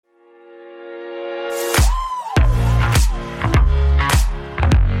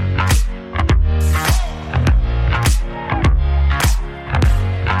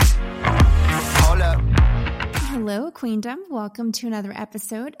Queendom. Welcome to another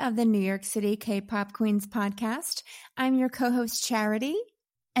episode of the New York City K-Pop Queens podcast. I'm your co-host, Charity.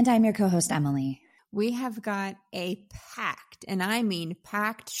 And I'm your co-host, Emily. We have got a packed, and I mean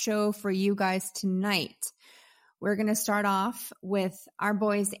packed show for you guys tonight. We're going to start off with our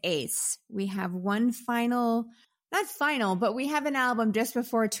boys Ace. We have one final, not final, but we have an album just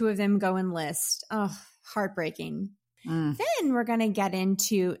before two of them go enlist. Oh, heartbreaking. Then we're going to get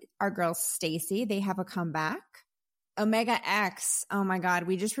into our girl Stacy. They have a comeback. Omega X. Oh my God.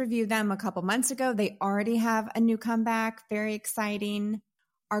 We just reviewed them a couple months ago. They already have a new comeback. Very exciting.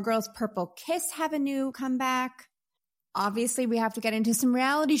 Our girls Purple Kiss have a new comeback. Obviously, we have to get into some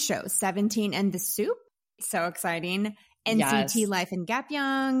reality shows. 17 and The Soup. So exciting. NCT Life in Gap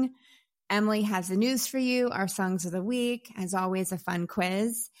Young. Emily has the news for you. Our songs of the week. As always, a fun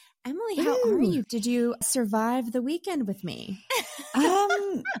quiz. Emily, how are you? Did you survive the weekend with me?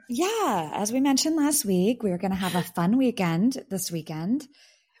 Yeah, as we mentioned last week, we were going to have a fun weekend this weekend.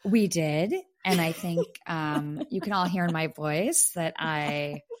 We did. And I think you can all hear in my voice that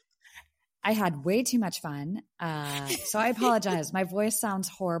I had way too much fun. So I apologize. My voice sounds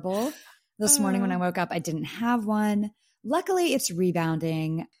horrible. This morning when I woke up, I didn't have one. Luckily, it's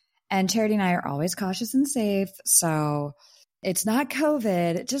rebounding. And Charity and I are always cautious and safe. So it's not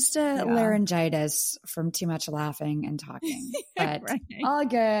COVID, just a laryngitis from too much laughing and talking. But all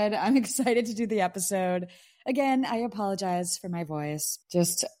good. I'm excited to do the episode. Again, I apologize for my voice.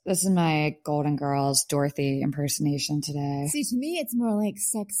 Just, this is my Golden Girls Dorothy impersonation today. See, to me, it's more like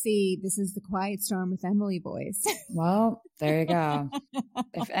sexy. This is the Quiet Storm with Emily voice. Well, there you go.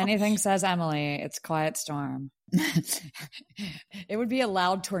 If anything says Emily, it's Quiet Storm. It would be a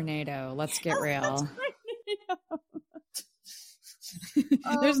loud tornado. Let's get real.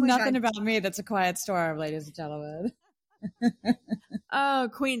 There's nothing about me that's a quiet storm, ladies and gentlemen. Oh,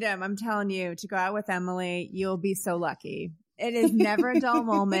 Queendom, I'm telling you, to go out with Emily, you'll be so lucky. It is never a dull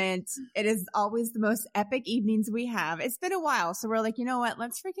moment. It is always the most epic evenings we have. It's been a while, so we're like, you know what?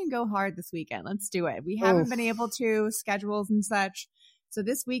 Let's freaking go hard this weekend. Let's do it. We haven't been able to, schedules and such. So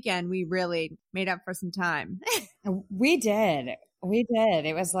this weekend, we really made up for some time. We did.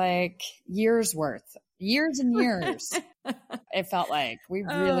 It was like years and years. It felt like we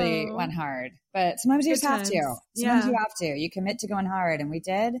really went hard, but sometimes you just have to. Sometimes you have to. You commit to going hard, and we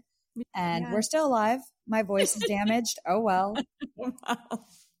did. And we're still alive. My voice is damaged. Oh well,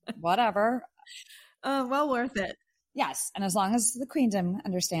 whatever. Well worth it. Yes, and as long as the Queendom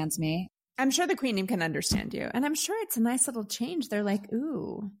understands me, I'm sure the Queendom can understand you, and I'm sure it's a nice little change. They're like,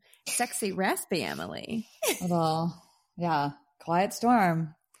 "Ooh, sexy, raspy Emily." Well, yeah, Quiet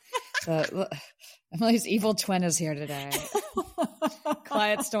Storm. Emily's evil twin is here today.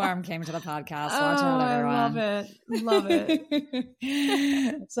 Quiet Storm came to the podcast. Watch out, everyone. Love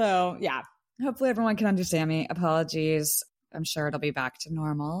it. So, yeah, hopefully everyone can understand me. Apologies. I'm sure it'll be back to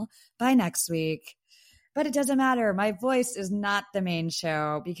normal by next week. But it doesn't matter. My voice is not the main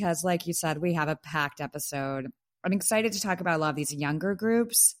show because, like you said, we have a packed episode. I'm excited to talk about a lot of these younger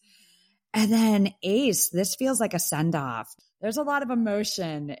groups. And then Ace, this feels like a send-off. There's a lot of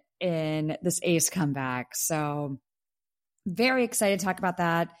emotion in this Ace comeback. So very excited to talk about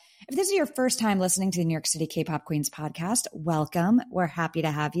that. If this is your first time listening to the New York City K-Pop Queens podcast, welcome. We're happy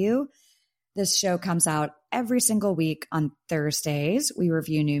to have you. This show comes out every single week on Thursdays. We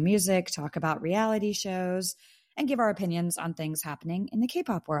review new music, talk about reality shows, and give our opinions on things happening in the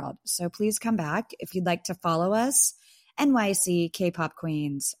K-pop world. So please come back. If you'd like to follow us, NYC K-Pop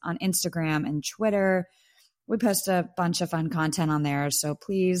Queens on Instagram and Twitter. We post a bunch of fun content on there, so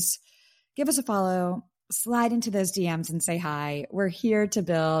please give us a follow, slide into those DMs and say hi. We're here to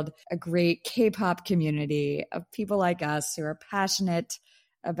build a great K-pop community of people like us who are passionate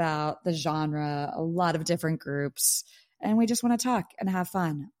about the genre, a lot of different groups, and we just want to talk and have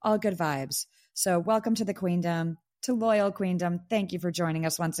fun. All good vibes. So welcome to the Queendom, to Loyal Queendom. Thank you for joining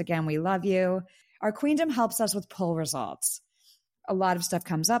us once again. We love you. Our Queendom helps us with poll results. A lot of stuff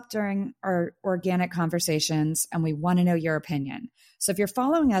comes up during our organic conversations, and we want to know your opinion. So if you're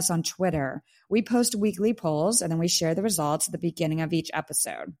following us on Twitter, we post weekly polls, and then we share the results at the beginning of each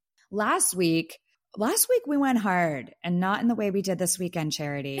episode. Last week we went hard, and not in the way we did this weekend,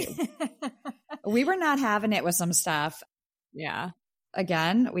 Charity. We were not having it with some stuff. Yeah.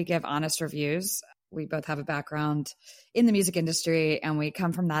 Again, we give honest reviews. We both have a background in the music industry, and we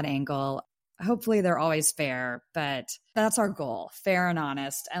come from that angle. Hopefully they're always fair, but that's our goal, fair and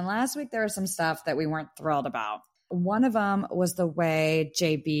honest. And last week there was some stuff that we weren't thrilled about. One of them was the way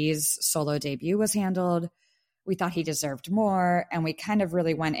JB's solo debut was handled. We thought he deserved more, and we kind of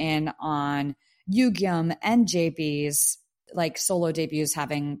really went in on Yugyeom and JB's like solo debuts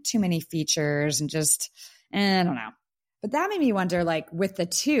having too many features and just, I don't know. But that made me wonder, like with the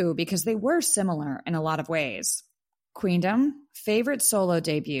two, because they were similar in a lot of ways. Queendom, favorite solo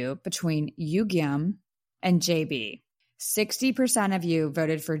debut between Yugyeom and JB. 60% of you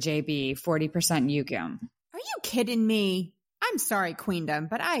voted for JB, 40% Yugyeom. Are you kidding me? I'm sorry, Queendom,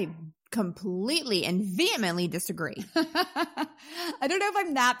 but I completely and vehemently disagree. I don't know if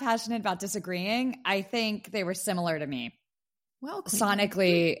I'm that passionate about disagreeing. I think they were similar to me. Well,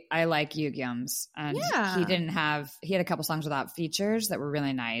 sonically, I like Yugyeom's, and Yeah. he had a couple songs without features that were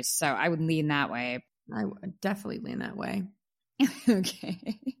really nice. So I would lean that way. I would definitely lean that way.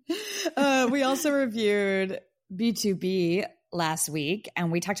 Okay. We also reviewed B2B last week,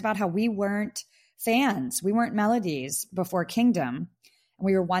 and we talked about how we weren't fans. We weren't melodies before Kingdom. And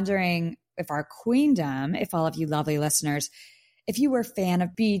we were wondering if our Queendom, if all of you lovely listeners, if you were a fan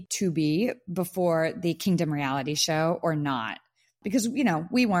of B2B before the Kingdom reality show or not. Because, you know,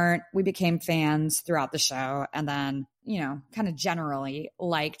 we weren't. We became fans throughout the show and then, you know, kind of generally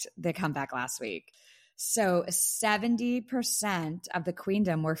liked the comeback last week. So 70% of the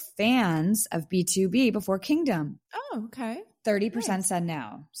Queendom were fans of B2B before Kingdom. Oh, okay. 30% Nice. said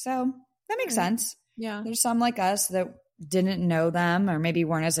no. So that makes Right. sense. Yeah. There's some like us that didn't know them or maybe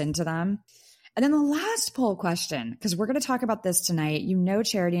weren't as into them. And then the last poll question, because we're going to talk about this tonight. You know,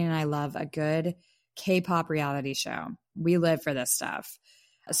 Charity and I love a good K-pop reality show. We live for this stuff.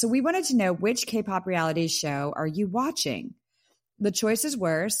 So we wanted to know, which K-pop reality show are you watching? The choices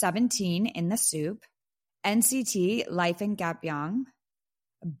were 17 in the Soup, NCT Life in Gapyeong,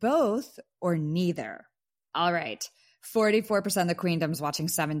 both or neither. All right. 44% of the Queendom's watching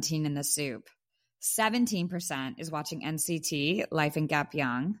 17 in the Soup. 17% is watching NCT Life in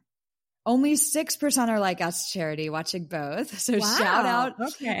Gapyeong. Only 6% are like us, Charity, watching both. So Wow.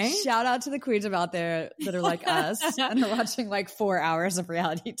 shout out to the Queendom out there that are like us and are watching like 4 hours of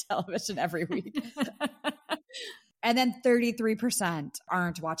reality television every week. And then 33%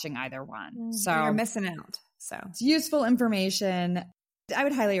 aren't watching either one. So you're missing out. So it's useful information. I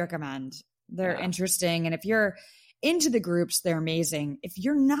would highly recommend. They're interesting. And if you're into the groups, they're amazing. If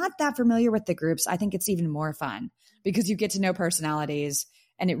you're not that familiar with the groups, I think it's even more fun because you get to know personalities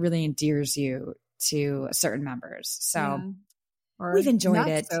and it really endears you to certain members. So Or we've enjoyed not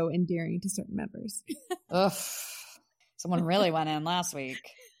it. so endearing to certain members. Ugh, someone really went in last week,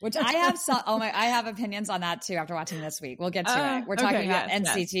 which I have I have opinions on that too after watching this week. We'll get to it. We're talking about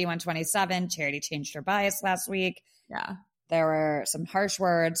NCT 127. Charity changed her bias last week. yeah, There were some harsh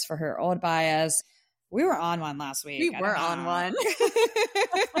words for her old bias. We were on one last week. we were on one.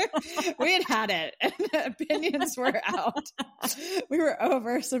 We had it. And opinions were out. We were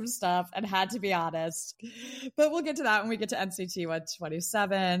over some stuff and had to be honest. But we'll get to that when we get to NCT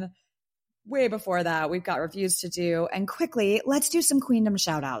 127. Way before that, we've got reviews to do. And quickly, let's do some Queendom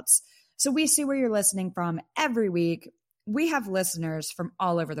shout outs. So we see where you're listening from every week. We have listeners from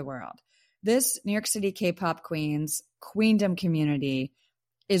all over the world. This New York City K-pop Queens Queendom community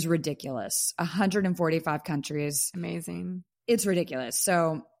is ridiculous. 145 countries. Amazing. It's ridiculous.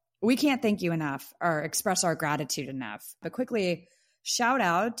 So we can't thank you enough or express our gratitude enough. But quickly, shout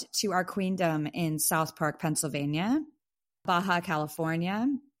out to our Queendom in South Park, Pennsylvania, Baja, California,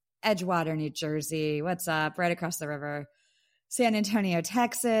 Edgewater, New Jersey. What's up? Right across the river. San Antonio,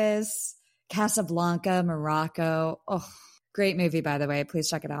 Texas, Casablanca, Morocco. Oh, great movie, by the way. Please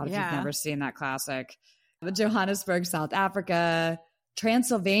check it out if you've never seen that classic. Johannesburg, South Africa,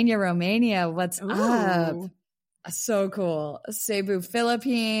 Transylvania, Romania. What's up? So cool. Cebu,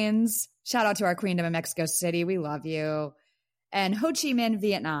 Philippines. Shout out to our Queendom in Mexico City. We love you. And Ho Chi Minh,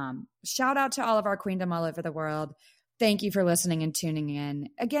 Vietnam. Shout out to all of our Queendom all over the world. Thank you for listening and tuning in.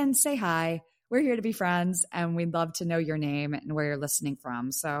 Again, say hi. We're here to be friends, and we'd love to know your name and where you're listening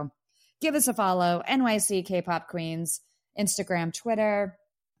from. So give us a follow. NYC K-Pop Queens, Instagram, Twitter.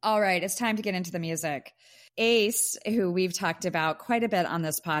 All right, it's time to get into the music. Ace, who we've talked about quite a bit on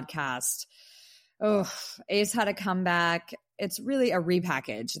this podcast. Oh, Ace had a comeback. It's really a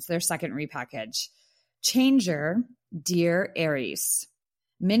repackage. It's their second repackage. Changer, Dear Aries.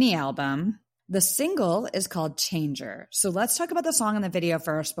 Mini album. The single is called Changer. So let's talk about the song and the video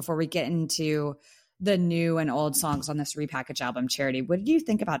first before we get into the new and old songs on this repackage album. Charity, what did you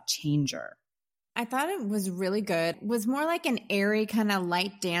think about Changer? I thought it was really good. It was more like an airy kind of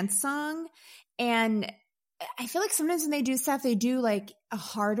light dance song. And I feel like sometimes when they do stuff, they do like a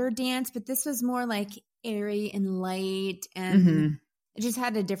harder dance, but this was more like airy and light. And it just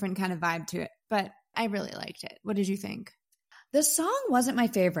had a different kind of vibe to it. But I really liked it. What did you think? The song wasn't my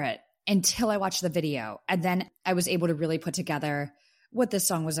favorite until I watched the video. And then I was able to really put together what this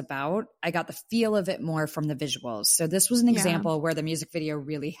song was about. I got the feel of it more from the visuals. So this was an example where the music video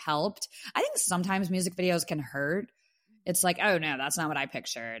really helped. I think sometimes music videos can hurt it's like, oh no, that's not what I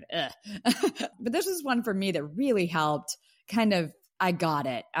pictured. Ugh. But this is one for me that really helped kind of, I got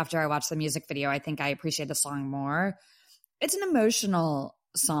it after I watched the music video. I think I appreciate the song more. It's an emotional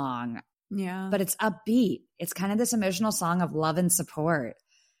song. Yeah. But it's upbeat. It's kind of this emotional song of love and support.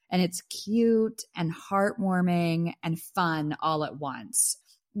 And it's cute and heartwarming and fun all at once.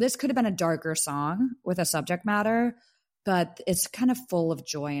 This could have been a darker song with a subject matter, but it's kind of full of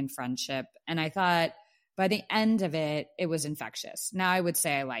joy and friendship. And I thought by the end of it, it was infectious. Now I would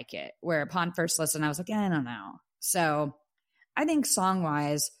say I like it, where upon first listen, I was like, I don't know. So I think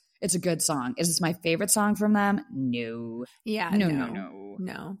song-wise, it's a good song. Is this my favorite song from them? No. Yeah.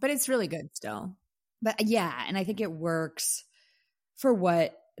 No. But it's really good still. But yeah, and I think it works for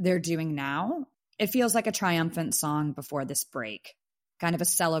what they're doing now. It feels like a triumphant song before this break, kind of a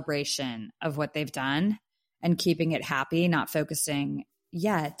celebration of what they've done and keeping it happy, not focusing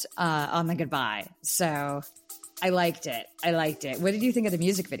yet on the goodbye. So I liked it. What did you think of the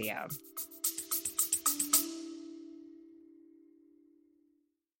music video?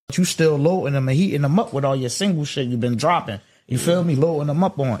 You still loading them and heating them up with all your single shit you've been dropping. You feel me? Loading them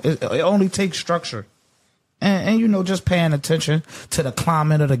up on. It only takes structure. And just paying attention to the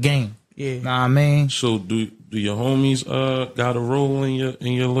climate of the game. Yeah. Know what I mean? So do your homies got a role in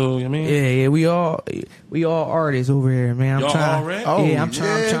your little, Yeah, we all artists over here, man. Y'all already? I'm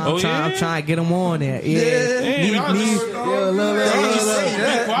trying to get them on there. Yeah.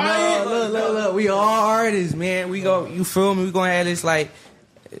 Look, we all artists, man. You feel me? We gonna have this like,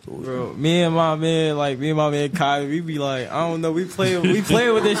 bro, me and my man Kai, we be like, I don't know, we play with this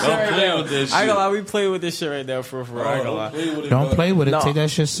shit right now. I ain't gonna lie, we play with this shit right now for I ain't gonna lie. Don't play with it. No. Take that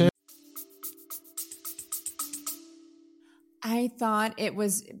shit serious. I thought it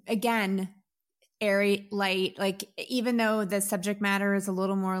was, again, airy, light. Like, even though the subject matter is a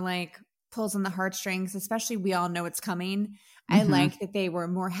little more like pulls on the heartstrings, especially we all know it's coming. I like that they were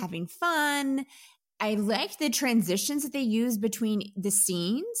more having fun. I liked the transitions that they used between the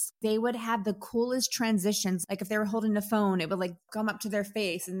scenes. They would have the coolest transitions. Like if they were holding the phone, it would like come up to their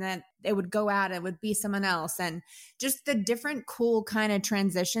face and then it would go out. It would be someone else. And just the different cool kind of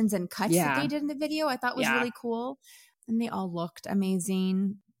transitions and cuts that they did in the video, I thought was really cool. And they all looked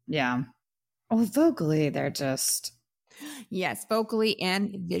amazing. Yeah. Well, vocally, they're just... Yes, vocally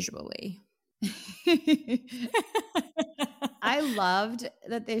and visually. I loved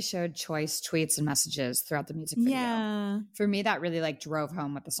that they showed Choice tweets and messages throughout the music video. Yeah. For me, that really like drove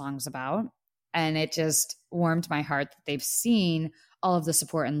home what the song's about. And it just warmed my heart that they've seen all of the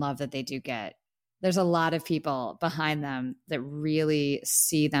support and love that they do get. There's a lot of people behind them that really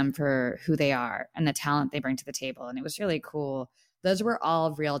see them for who they are and the talent they bring to the table. And it was really cool. Those were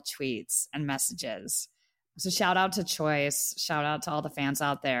all real tweets and messages. So shout out to Choice. Shout out to all the fans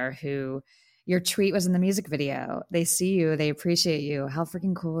out there who your tweet was in the music video. They see you. They appreciate you. How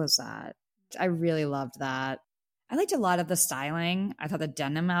freaking cool is that? I really loved that. I liked a lot of the styling. I thought the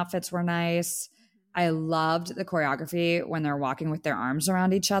denim outfits were nice. I loved the choreography when they're walking with their arms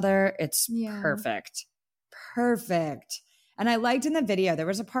around each other. It's perfect. Perfect. And I liked in the video, there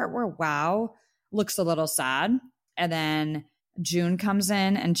was a part where Wow looks a little sad. And then June comes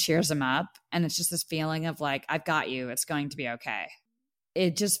in and cheers him up. And it's just this feeling of like, I've got you. It's going to be okay.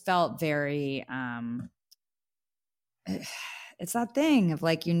 It just felt very, it's that thing of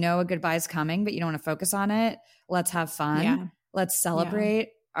like, a goodbye's coming, but you don't want to focus on it. Let's have fun. Yeah. Let's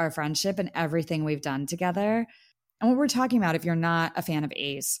celebrate our friendship and everything we've done together. And what we're talking about, if you're not a fan of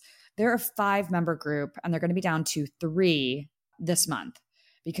Ace, they're a 5-member group and they're going to be down to 3 this month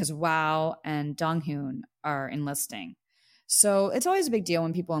because Wow and Donghoon are enlisting. So it's always a big deal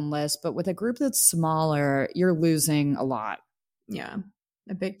when people enlist, but with a group that's smaller, you're losing a lot. Yeah.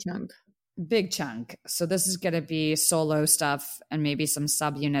 A big chunk. Big chunk. So this is going to be solo stuff and maybe some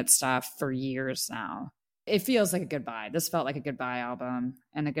subunit stuff for years now. It feels like a goodbye. This felt like a goodbye album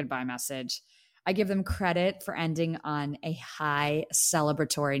and a goodbye message. I give them credit for ending on a high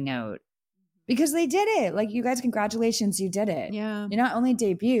celebratory note because they did it. Like, you guys, congratulations, you did it. Yeah. You not only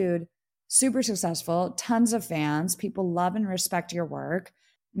debuted, super successful, tons of fans, people love and respect your work,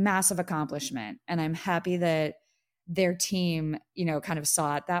 massive accomplishment. And I'm happy that their team, kind of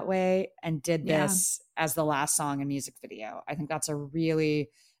saw it that way and did this as the last song and music video. I think that's a really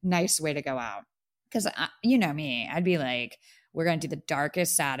nice way to go out. Because you know me, I'd be like, we're going to do the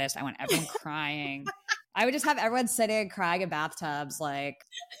darkest, saddest. I want everyone crying. I would just have everyone sitting and crying in bathtubs. Like,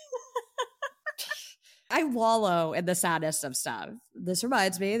 I wallow in the saddest of stuff. This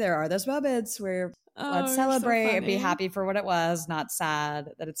reminds me, there are those moments where let's celebrate and be happy for what it was, not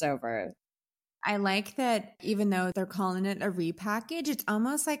sad that it's over. I like that even though they're calling it a repackage, it's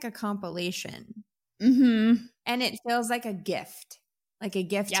almost like a compilation Mm-hmm. And it feels like a gift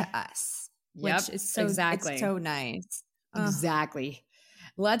to us, which is so, exactly. it's so nice. Exactly.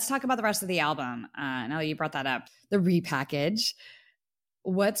 Let's talk about the rest of the album. Now that you brought that up, the repackage.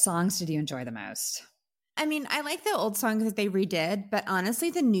 What songs did you enjoy the most? I mean, I like the old songs that they redid, but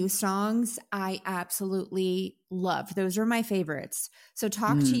honestly, the new songs I absolutely love. Those are my favorites. So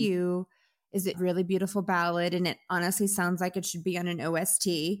Talk to You is a really beautiful ballad, and it honestly sounds like it should be on an OST.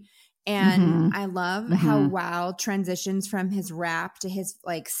 And I love how Wow transitions from his rap to his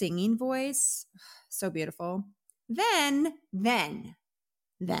like singing voice. So beautiful. Then,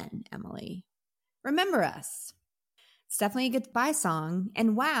 Emily, Remember Us. It's definitely a goodbye song.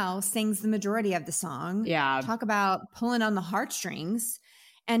 And Wow sings the majority of the song. Yeah. Talk about pulling on the heartstrings.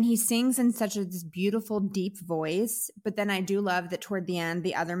 And he sings in such this beautiful, deep voice. But then I do love that toward the end,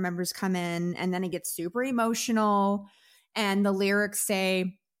 the other members come in and then it gets super emotional. And the lyrics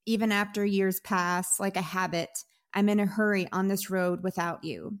say, even after years pass, like a habit, I'm in a hurry on this road without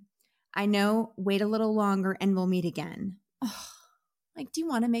you. I know, wait a little longer and we'll meet again. Oh, like, do you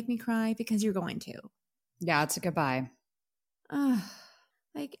want to make me cry? Because you're going to. Yeah, it's a goodbye.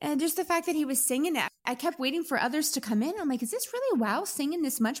 Like, and just the fact that he was singing it, I kept waiting for others to come in. I'm like, is this really Wow singing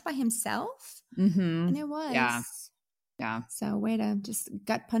this much by himself? Mm-hmm. And it was. Yeah. So way to just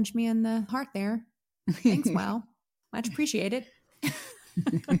gut punch me in the heart there. Thanks, Wow. Much appreciated.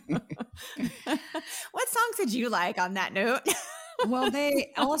 What songs did you like on that note? Well,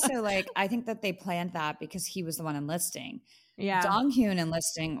 they also I think that they planned that because he was the one enlisting. Yeah. Donghyun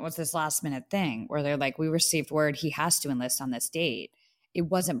enlisting was this last minute thing where they're like, we received word he has to enlist on this date. It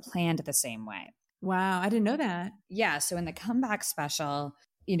wasn't planned the same way. Wow. I didn't know that. Yeah. So in the comeback special,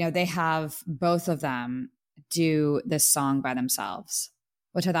 they have both of them do this song by themselves,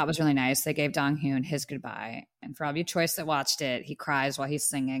 which I thought was really nice. They gave Donghyun his goodbye. And for every choice that watched it, he cries while he's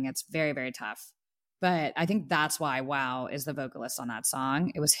singing. It's very, very tough. But I think that's why Wow is the vocalist on that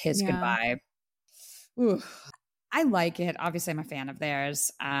song. It was his goodbye. Ooh. I like it. Obviously, I'm a fan of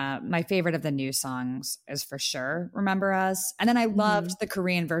theirs. My favorite of the new songs is for sure Remember Us. And then I loved the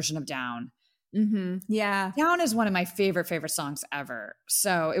Korean version of Down. Mm-hmm. Yeah. Down is one of my favorite songs ever.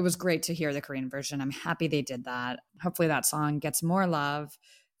 So it was great to hear the Korean version. I'm happy they did that. Hopefully that song gets more love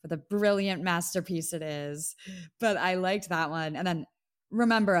for the brilliant masterpiece it is. But I liked that one. And then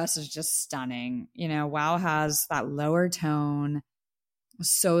Remember Us is just stunning. Wow has that lower tone,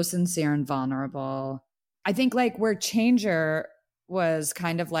 so sincere and vulnerable. I think where Changer was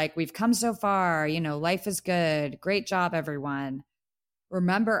kind of like, we've come so far, life is good. Great job, everyone.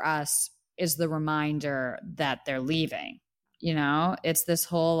 Remember Us is the reminder that they're leaving. It's this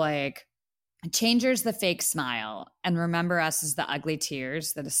whole Changer's the fake smile and Remember Us is the ugly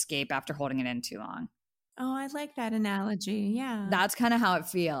tears that escape after holding it in too long. Oh, I like that analogy. Yeah. That's kind of how it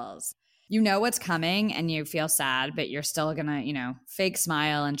feels. You know what's coming and you feel sad, but you're still going to, fake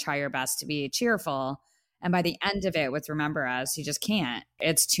smile and try your best to be cheerful. And by the end of it with Remember Us, you just can't.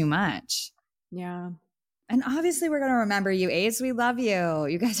 It's too much. Yeah. And obviously we're going to remember you, Ace. We love you.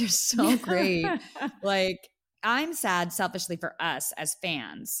 You guys are so great. I'm sad selfishly for us as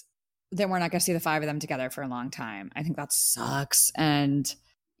fans that we're not going to see the five of them together for a long time. I think that sucks. And,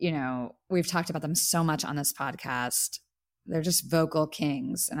 we've talked about them so much on this podcast. They're just vocal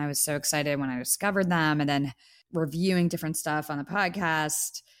kings. And I was so excited when I discovered them and then reviewing different stuff on the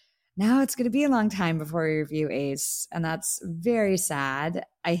podcast. Now it's going to be a long time before we review Ace. And that's very sad.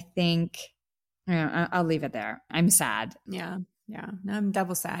 I think, I'll leave it there. I'm sad. Yeah. Yeah. Now I'm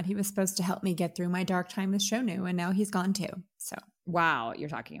double sad. He was supposed to help me get through my dark time with Shonu, and now he's gone too. So. Wow. You're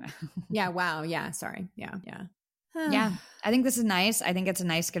talking about. Yeah. Wow. Yeah. Sorry. Yeah. Yeah. Yeah. I think this is nice. I think it's a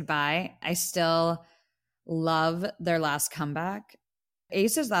nice goodbye. I still love their last comeback.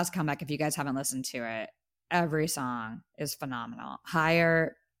 Ace's last comeback, if you guys haven't listened to it, every song is phenomenal.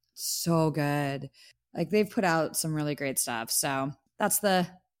 Higher, so good. They've put out some really great stuff. So that's the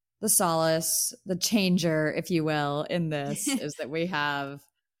solace, the changer, if you will, in this is that we have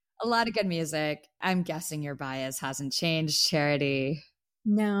a lot of good music. I'm guessing your bias hasn't changed, Charity.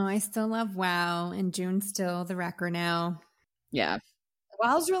 No, I still love Wow, and June's still the wrecker now. Yeah.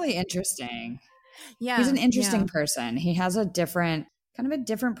 Wow's really interesting. Yeah. He's an interesting person. He has a different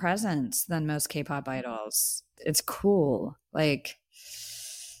presence than most K-pop idols. It's cool.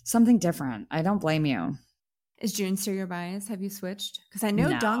 Something different. I don't blame you. Is June still your bias? Have you switched? Because I know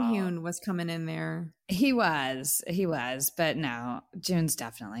No. Donghyun was coming in there. He was, but no, June's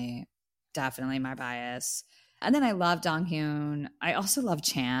definitely my bias. And then I love Donghyun. I also love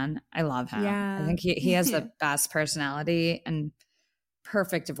Chan. I love him. Yeah. I think he has the best personality and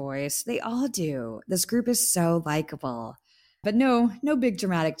perfect voice. They all do. This group is so likable. But no big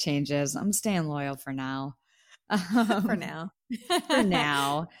dramatic changes. I'm staying loyal for now. For now. For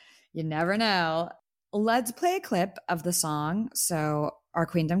now. You never know. Let's play a clip of the song so our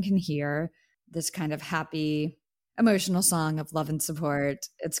queendom can hear this kind of happy, emotional song of love and support.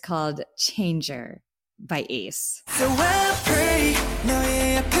 It's called Changer by Ace. So I pray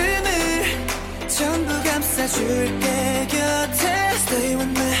너의 아픔을 전부 감싸줄게 곁에 Stay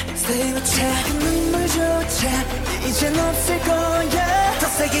with me, stay with me 작은 눈물조차 이젠 없을 거야 더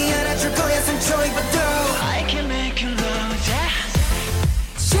세게 안아줄 거야 상처 입어도 I can make you love yeah.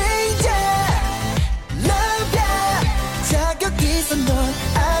 Changer, love ya 자격 있어 널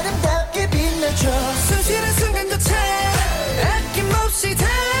아름답게 빛내줘 순실한 순간조차 아낌없이 다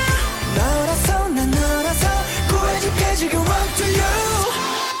너라서 난 너라서 구해줄게 지금 want to you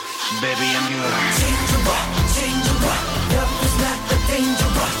Baby I'm yours Changer, changer Love is not the danger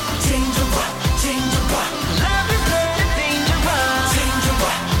Changer, changer Love is not the danger Changer,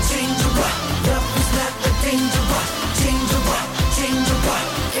 changer Love is not the danger Changer, changer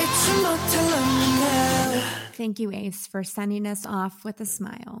잊지 못할 love now Thank you, Ace, for sending us off with a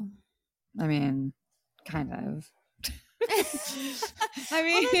smile. I mean, kind of. I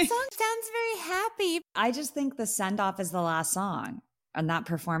mean, that song sounds very happy. I just think the send-off is the last song on that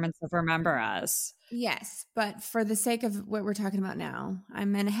performance of Remember Us. Yes, but for the sake of what we're talking about now,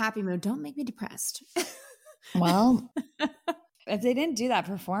 I'm in a happy mood. Don't make me depressed. Well, if they didn't do that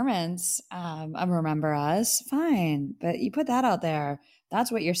performance of Remember Us, fine. But you put that out there. That's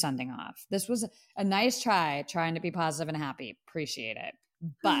what you're sending off. This was a nice trying to be positive and happy. Appreciate it.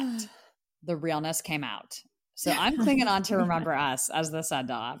 But the realness came out. So I'm clinging on to Remember Us as the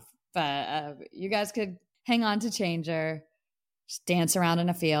send-off. But you guys could hang on to Changer, just dance around in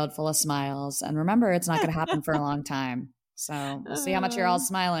a field full of smiles. And remember, it's not going to happen for a long time. So we'll see how much you're all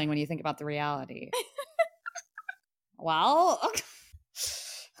smiling when you think about the reality. Well...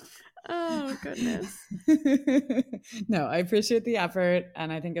 Oh, goodness. No, I appreciate the effort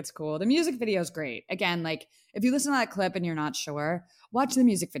and I think it's cool. The music video is great. Again, like if you listen to that clip and you're not sure, watch the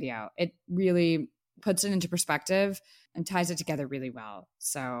music video. It really puts it into perspective and ties it together really well.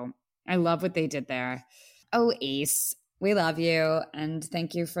 So I love what they did there. Oh, Ace, we love you and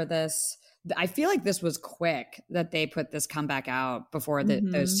thank you for this. I feel like this was quick that they put this comeback out before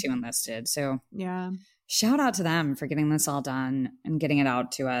those two enlisted. So yeah. Shout out to them for getting this all done and getting it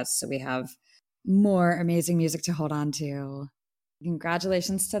out to us so we have more amazing music to hold on to.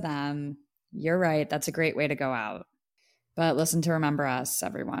 Congratulations to them. You're right. That's a great way to go out. But listen to Remember Us,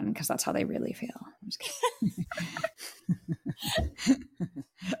 everyone, because that's how they really feel. I'm just kidding.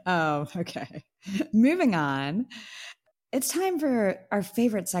 Oh, okay. Moving on. It's time for our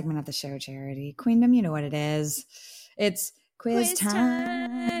favorite segment of the show, Charity. Queendom, you know what it is. It's quiz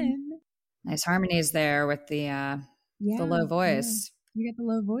time. Nice harmonies there with the low voice. Yeah. You got the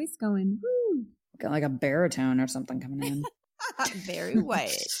low voice going. Woo! Got like a baritone or something coming in. Very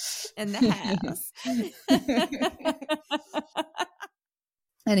white in the house.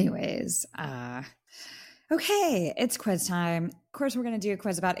 Anyways, okay, it's quiz time. Of course, we're going to do a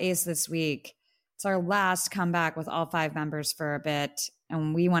quiz about Ace this week. It's our last comeback with all 5 members for a bit,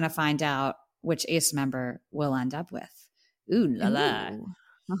 and we want to find out which Ace member we'll end up with. Ooh la la.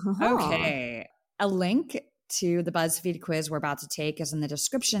 Okay. A link to the BuzzFeed quiz we're about to take is in the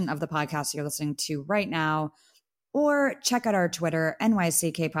description of the podcast you're listening to right now. Or check out our Twitter,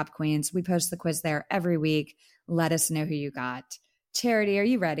 NYC K-Pop Queens. We post the quiz there every week. Let us know who you got. Charity, are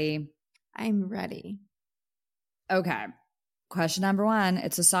you ready? I'm ready. Okay. Question number 1.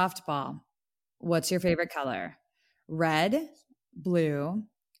 It's a softball. What's your favorite color? Red, blue,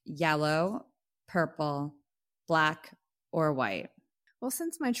 yellow, purple, black, or white? Well,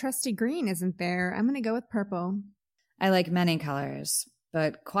 since my trusty green isn't there, I'm going to go with purple. I like many colors,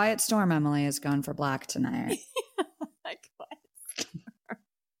 but Quiet Storm Emily is going for black tonight.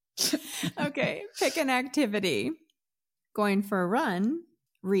 Okay, pick an activity. Going for a run,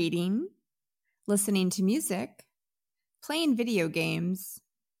 reading, listening to music, playing video games,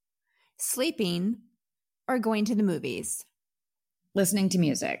 sleeping, or going to the movies. Listening to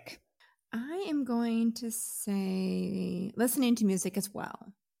music. I am going to say listening to music as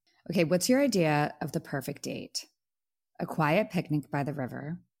well. Okay, what's your idea of the perfect date? A quiet picnic by the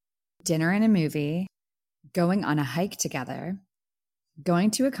river, dinner and a movie, going on a hike together,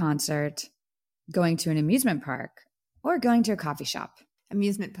 going to a concert, going to an amusement park, or going to a coffee shop?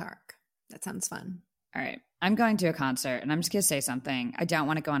 Amusement park. That sounds fun. All right. I'm going to a concert, and I'm just going to say something. I don't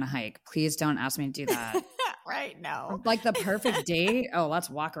want to go on a hike. Please don't ask me to do that. Right, no. Like the perfect date? Oh, let's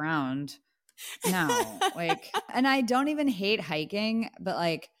walk around. No. And I don't even hate hiking, but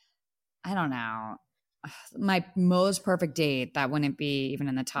I don't know. my most perfect date, that wouldn't be even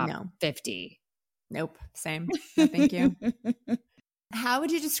in the top 50. Nope. Same. No, thank you. How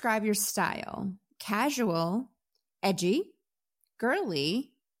would you describe your style? Casual, edgy,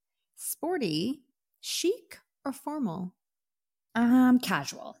 girly, sporty, chic, or formal?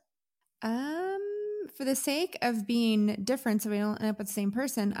 Casual. For the sake of being different so we don't end up with the same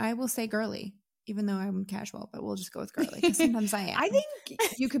person, I will say girly, even though I'm casual, but we'll just go with girly because sometimes I am. I think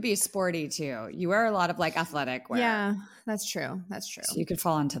you could be sporty too. You wear a lot of like athletic wear. Yeah, that's true. That's true. So you could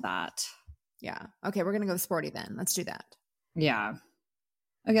fall into that. Yeah. Okay, we're going to go sporty then. Let's do that. Yeah.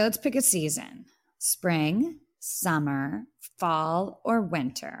 Okay, let's pick a season. Spring, summer, fall, or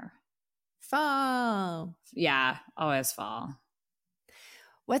winter? Fall. Yeah, always fall.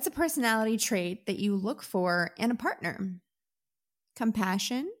 What's a personality trait that you look for in a partner?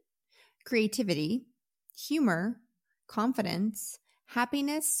 Compassion, creativity, humor, confidence,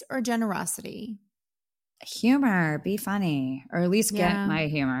 happiness, or generosity? Humor, be funny, or at least get my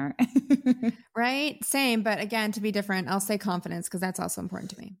humor. Right? Same, but again, to be different, I'll say confidence because that's also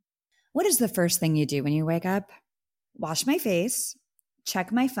important to me. What is the first thing you do when you wake up? Wash my face,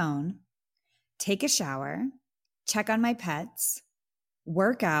 check my phone, take a shower, check on my pets,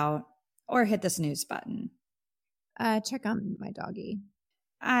 work out, or hit the snooze button? Check on my doggy.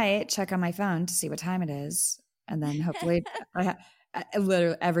 I check on my phone to see what time it is. And then hopefully,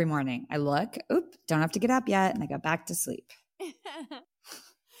 literally every morning, I look, don't have to get up yet. And I go back to sleep.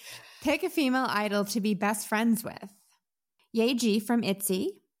 Pick a female idol to be best friends with. Yeji from ITZY,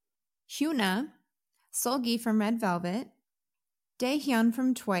 Hyuna, Seulgi from Red Velvet, Daehyun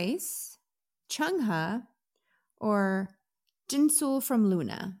from Twice, Chungha, or Jinsul from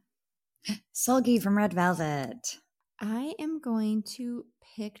Luna. Seulgi from Red Velvet. I am going to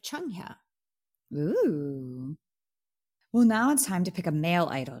pick Chungha. Ooh. Well, now it's time to pick a male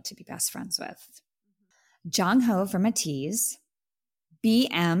idol to be best friends with. Jongho from ATEEZ,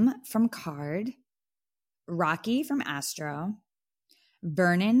 BM from KARD, Rocky from Astro,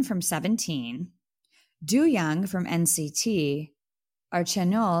 Vernon from 17, Dooyoung from NCT, or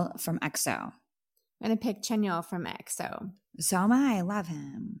Chanyeol from EXO. I'm going to pick Chanyeol from EXO. So am I. I love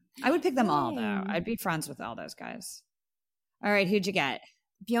him. I would pick them all, though. I'd be friends with all those guys. All right, who'd you get?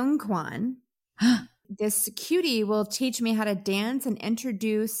 Byungkwan. This cutie will teach me how to dance and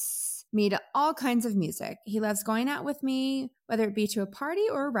introduce me to all kinds of music. He loves going out with me, whether it be to a party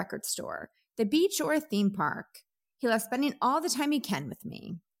or a record store, the beach or a theme park. He loves spending all the time he can with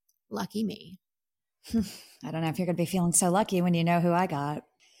me. Lucky me. I don't know if you're going to be feeling so lucky when you know who I got.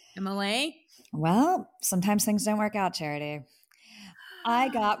 MLA? Well, sometimes things don't work out, Charity. I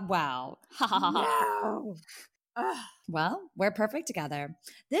got WOW. No. Well, we're perfect together.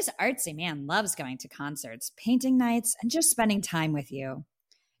 This artsy man loves going to concerts, painting nights, and just spending time with you.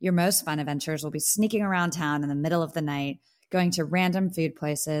 Your most fun adventures will be sneaking around town in the middle of the night, going to random food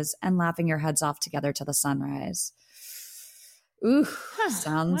places, and laughing your heads off together till the sunrise. Ooh,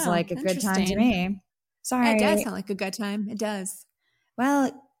 sounds like a good time to me. Sorry. It does sound like a good time. It does.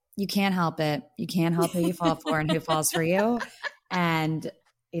 Well, you can't help it. You can't help who you fall for and who falls for you. And,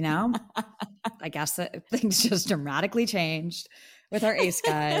 you know, I guess that things just dramatically changed with our ace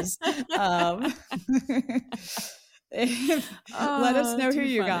guys. Let us know who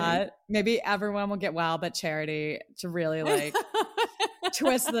you got. Maybe everyone will get WOW but Charity to really like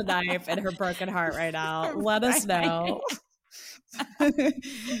twist the knife in her broken heart right now. Let us know.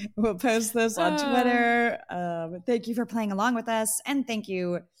 We'll post this on Twitter. Thank you for playing along with us. And thank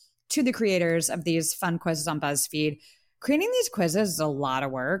you to the creators of these fun quizzes on BuzzFeed. Creating these quizzes is a lot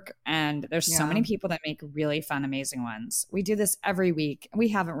of work. And there's so many people that make really fun, amazing ones. We do this every week. We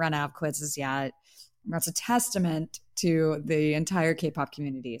haven't run out of quizzes yet. That's a testament to the entire K-pop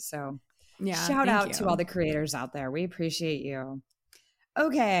community. So shout out to all the creators out there. We appreciate you.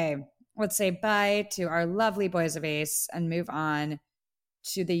 Okay. Let's say bye to our lovely boys of Ace and move on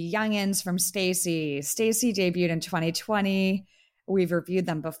to the youngins from STAYC. STAYC debuted in 2020. We've reviewed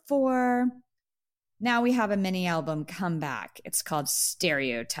them before. Now we have a mini album comeback. It's called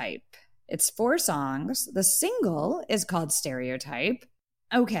Stereotype. It's 4 songs. The single is called Stereotype.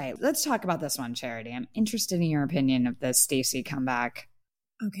 Okay, let's talk about this one, Charity. I'm interested in your opinion of the STAYC comeback.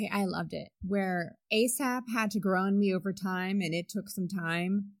 Okay, I loved it. Where ASAP had to grow on me over time and it took some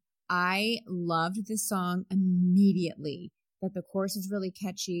time, I loved this song immediately. That the chorus is really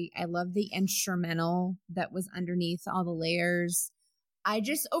catchy. I love the instrumental that was underneath all the layers. I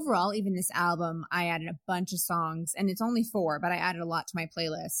just overall, even this album, I added a bunch of songs, and it's only 4, but I added a lot to my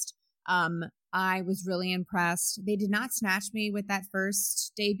playlist. I was really impressed. They did not snatch me with that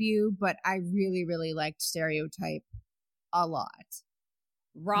first debut, but I really, really liked Stereotype a lot.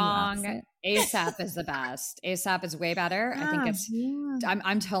 Wrong. ASAP is the best. ASAP is way better. I think it's. Yeah.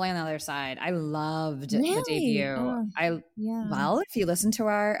 I'm totally on the other side. I loved the debut. Well, if you listen to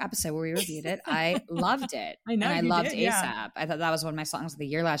our episode where we reviewed it, I loved it. I know, and I loved ASAP. Yeah. I thought that was one of my songs of the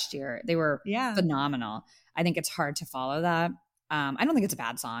year last year. They were phenomenal. I think it's hard to follow that. I don't think it's a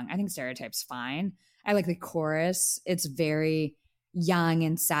bad song. I think Stereotype's fine. I like the chorus. It's very young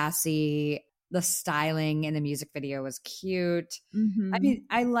and sassy. The styling in the music video was cute. I mean,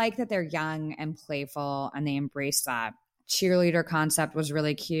 I like that they're young and playful and they embrace that. Cheerleader concept was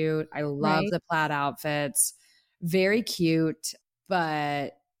really cute. I love the plaid outfits. Very cute,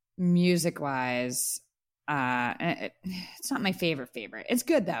 but music-wise, it's not my favorite. It's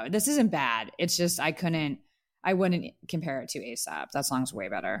good though. This isn't bad. It's just I wouldn't compare it to ASAP. That song's way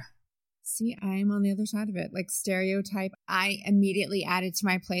better. See, I'm on the other side of it. Like Stereotype, I immediately added to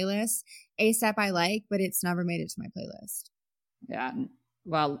my playlist. ASAP I like, but it's never made it to my playlist. Yeah.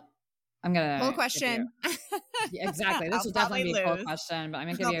 Well, I'm going to... Poll question. Yeah, exactly. This will definitely be a poll question, but I'm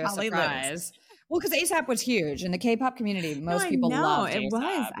going to give you a surprise. Well, because ASAP was huge in the K-pop community. Most people loved ASAP.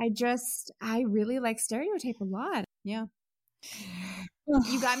 It was. I really like Stereotype a lot. Yeah.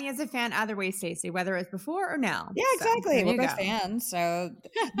 You got me as a fan either way, Stacey, whether it's before or now. Yeah, exactly. We're both fans, so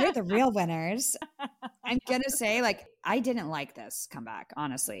they're the real winners. I'm going to say, like, I didn't like this comeback,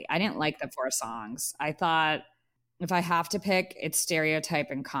 honestly. I didn't like the 4 songs. I thought if I have to pick, it's Stereotype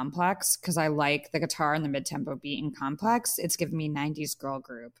and Complex because I like the guitar and the mid-tempo beat in Complex. It's giving me 90s girl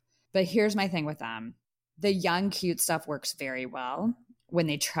group. But here's my thing with them. The young, cute stuff works very well. When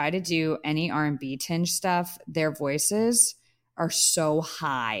they try to do any R&B tinge stuff, their voices are so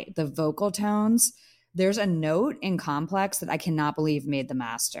high. The vocal tones, there's a note in Complex that I cannot believe made the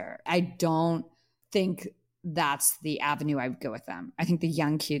master. I don't think that's the avenue I would go with them. I think the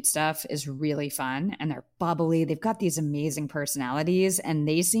young, cute stuff is really fun and they're bubbly. They've got these amazing personalities and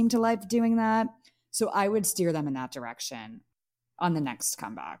they seem to like doing that. So I would steer them in that direction on the next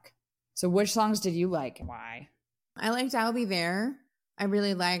comeback. So which songs did you like and why? I liked I'll Be There. I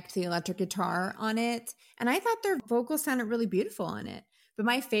really liked the electric guitar on it. And I thought their vocals sounded really beautiful on it. But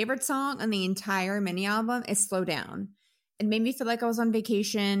my favorite song on the entire mini album is Slow Down. It made me feel like I was on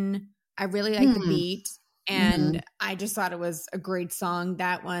vacation. I really liked the beat. And I just thought it was a great song.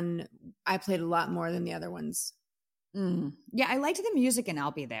 That one, I played a lot more than the other ones. Yeah, I liked the music in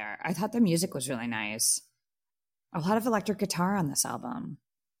I'll Be There. I thought the music was really nice. A lot of electric guitar on this album.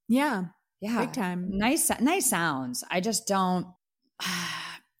 Yeah. Big time. Nice sounds. I just don't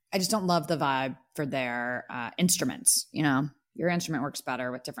love the vibe for their instruments. You know, your instrument works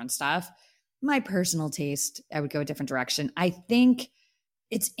better with different stuff. My personal taste, I would go a different direction. I think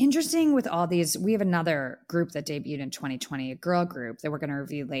it's interesting with all these. We have another group that debuted in 2020, a girl group that we're going to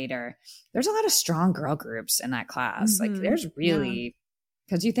review later. There's a lot of strong girl groups in that class. Like there's really,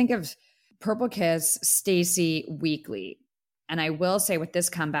 because you think of Purple Kiss, Stacey, Weekly. And I will say with this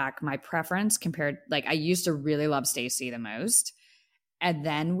comeback, my preference compared, like I used to really love Stacey the most. And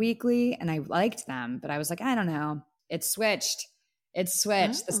then Weekly, and I liked them, but I was like, I don't know. It switched. The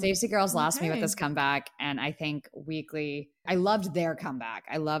Stacey girls lost me with this comeback, and I think Weekly, I loved their comeback.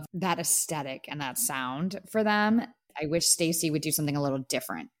 I loved that aesthetic and that sound for them. I wish Stacey would do something a little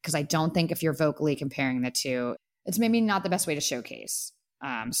different because I don't think if you're vocally comparing the two, it's maybe not the best way to showcase.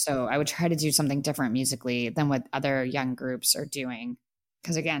 So I would try to do something different musically than what other young groups are doing.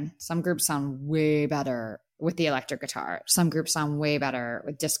 Because again, some groups sound way better with the electric guitar. Some groups sound way better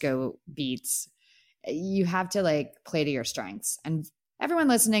with disco beats. You have to like play to your strengths. And everyone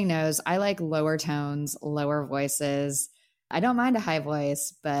listening knows I like lower tones, lower voices. I don't mind a high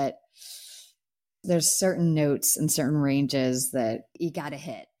voice, but there's certain notes and certain ranges that you got to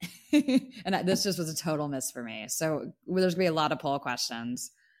hit. And this just was a total miss for me. So there's going to be a lot of poll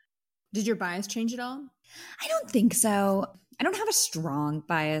questions. Did your bias change at all? I don't think so. I don't have a strong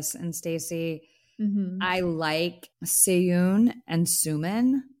bias in Stacey. I like Seyoon and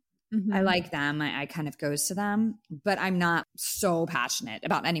Sumin. I like them. I kind of goes to them, but I'm not so passionate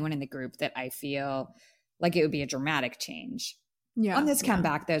about anyone in the group that I feel like it would be a dramatic change. Yeah. On this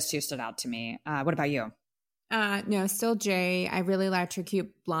comeback, those two stood out to me. What about you? No, still Jay. I really liked her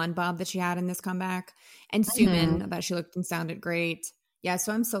cute blonde bob that she had in this comeback. And Sumin, I thought she looked and sounded great. Yeah,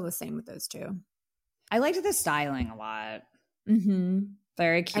 so I'm still the same with those two. I liked the styling a lot.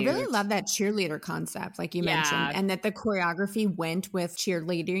 Very cute. I really love that cheerleader concept, like you mentioned, and that the choreography went with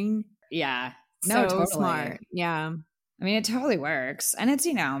cheerleading. Yeah. No, so totally smart. Yeah. I mean, it totally works. And it's,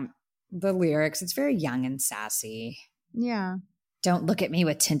 you know, the lyrics, it's very young and sassy. Yeah. Don't look at me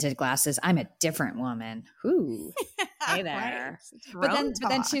with tinted glasses. I'm a different woman. Ooh. Hey there. Right. But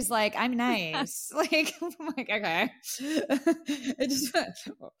then she's like, I'm nice. Like, I'm like, okay. It just went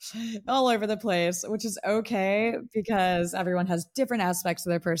all over the place, which is okay because everyone has different aspects of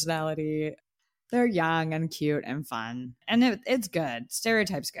their personality. They're young and cute and fun. And it's good.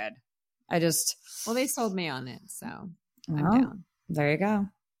 Stereotype's good. Well, they sold me on it, so I'm well, down. There you go.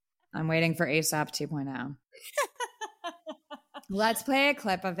 I'm waiting for ASAP 2.0. Let's play a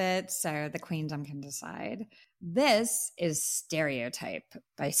clip of it so the queendom can decide. This is Stereotype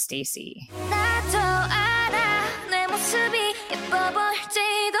by Stacey. 나도 알아 내 모습이 예뻐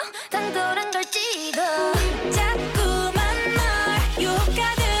보일지도 당돌한 걸지도 자꾸만 널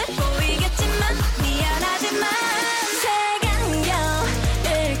유혹하듯 보이겠지만 미안하지만 색안경을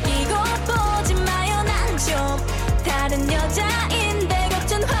끼고 보지 마요 난 좀 다른 여자인데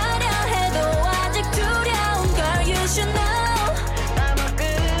겉은 화려해도 아직 두려운 걸 you should know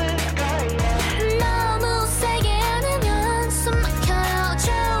너무 세게 안으면 숨 막혀요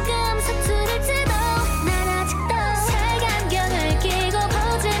조금 서투를지도 난 아직도 색안경을 끼고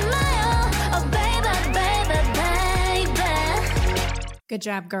보지 마요 Oh baby baby baby Good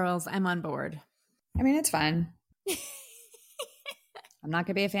job, girls. I'm on board. I mean, it's fun. I'm not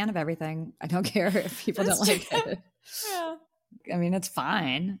going to be a fan of everything. I don't care if people don't like it. Yeah. I mean, it's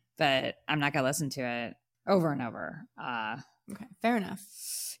fine, but I'm not going to listen to it over and over. Okay, fair enough.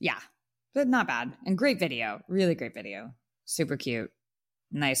 Yeah, but not bad. And great video. Really great video. Super cute.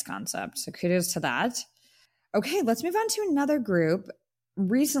 Nice concept. So kudos to that. Okay, let's move on to another group.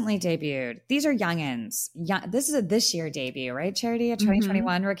 Recently debuted. These are youngins. This is a this year debut, right, Charity? A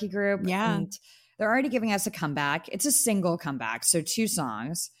 2021 rookie group. Yeah. And they're already giving us a comeback. It's a single comeback, so 2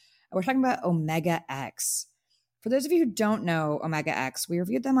 songs. We're talking about Omega X. For those of you who don't know Omega X, we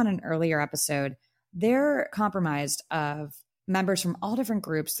reviewed them on an earlier episode. They're comprised of members from all different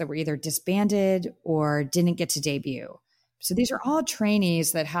groups that were either disbanded or didn't get to debut. So these are all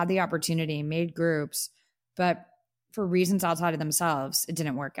trainees that had the opportunity, made groups, but for reasons outside of themselves, it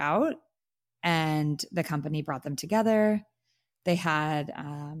didn't work out. And the company brought them together. They had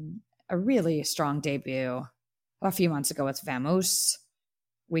a really strong debut a few months ago with Vamos.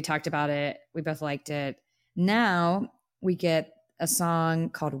 We talked about it. We both liked it. Now we get a song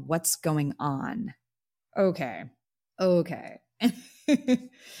called What's Going On. Okay.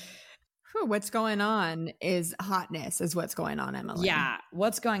 What's going on is hotness is what's going on, Emily. Yeah.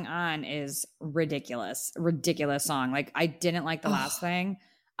 What's Going On is ridiculous. Ridiculous song. Like, I didn't like the last thing.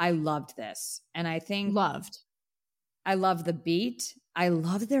 I loved this. And I think I love the beat. I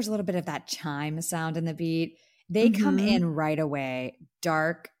love that there's a little bit of that chime sound in the beat. They come in right away.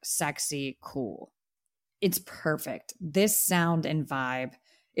 Dark, sexy, cool. It's perfect. This sound and vibe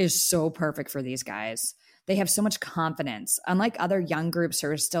is so perfect for these guys. They have so much confidence. Unlike other young groups who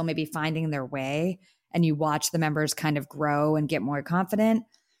are still maybe finding their way and you watch the members kind of grow and get more confident,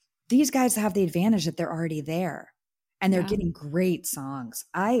 these guys have the advantage that they're already there and they're getting great songs.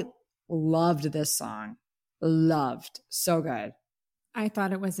 I loved this song. Loved. So good. I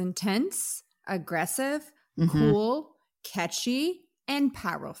thought it was intense, aggressive, cool, catchy, and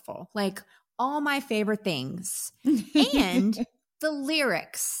powerful. Like all my favorite things. And the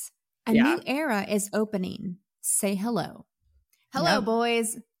lyrics. A new era is opening. Say hello. Hello,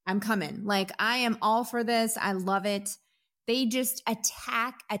 boys. I'm coming. Like, I am all for this. I love it. They just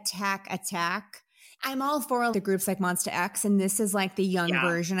attack. I'm all for the groups like Monsta X, and this is like the young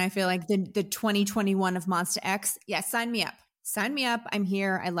version. I feel like the 2021 of Monsta X. Yeah, sign me up. Sign me up. I'm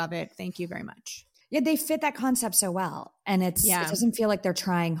here. I love it. Thank you very much. Yeah, they fit that concept so well. And it doesn't feel like they're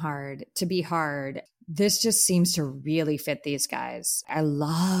trying hard to be hard. This just seems to really fit these guys. I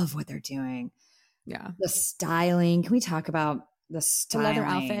love what they're doing. Yeah. The styling. Can we talk about the styling? The leather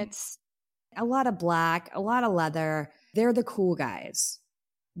outfits. A lot of black, a lot of leather. They're the cool guys.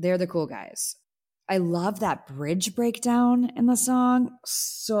 I love that bridge breakdown in the song.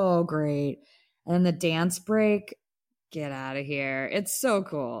 So great. And then the dance break. Get out of here. It's so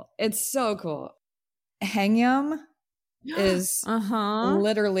cool. Hangyum is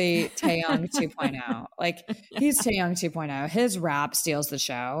literally Taeyong 2.0. Like, he's Taeyong 2.0. His rap steals the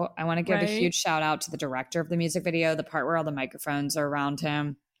show. I want to give a huge shout out to the director of the music video. The part where all the microphones are around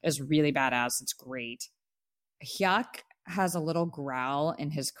him is really badass. It's great. Hyuk has a little growl in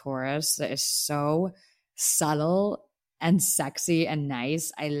his chorus that is so subtle and sexy and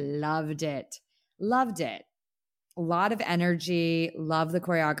nice. I loved it. A lot of energy. Love the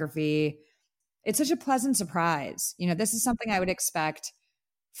choreography. It's such a pleasant surprise. You know, this is something I would expect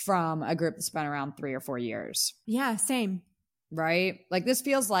from a group that's been around 3 or 4 years. Yeah, same. Right? Like, this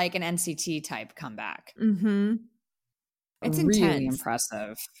feels like an NCT type comeback. Mm-hmm. It's really intense.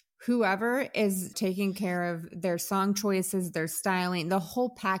 impressive. whoever is taking care of their song choices, their styling, the whole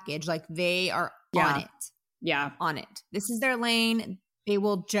package, like they are on it. Yeah. On it. This is their lane. They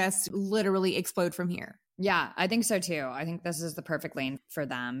will just literally explode from here. Yeah, I think so too. I think this is the perfect lane for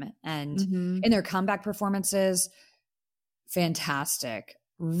them. And Mm-hmm. in their comeback performances, fantastic.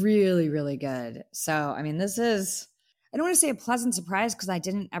 Really, really good. So, I mean, this is, I don't want to say a pleasant surprise because I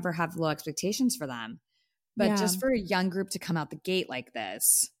didn't ever have low expectations for them. But Yeah. just for a young group to come out the gate like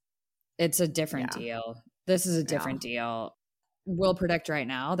this, it's a different deal. This is a different deal. We'll predict right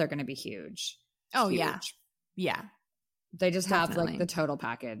now they're going to be huge. Oh, Huge. yeah. Yeah. They just have Definitely. like the total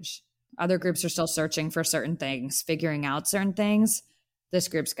package. Other groups are still searching for certain things, figuring out certain things. This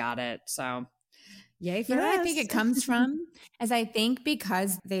group's got it. So, yay for You know us. what I think it comes from? As I think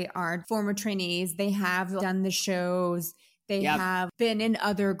because they are former trainees, they have done the shows, they have been in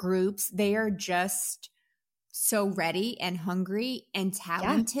other groups. They are just so ready and hungry and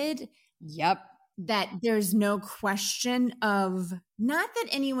talented. Yep. That there's no question of, not that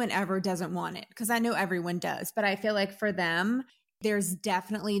anyone ever doesn't want it, because I know everyone does, but I feel like for them, there's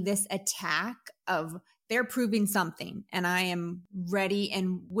definitely this attack of they're proving something, and I am ready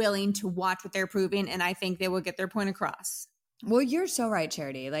and willing to watch what they're proving, and I think they will get their point across. Well, you're so right,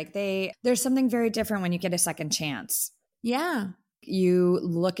 Charity. Like there's something very different when you get a second chance. Yeah. You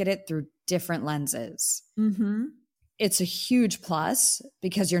look at it through different lenses. Mm-hmm. It's a huge plus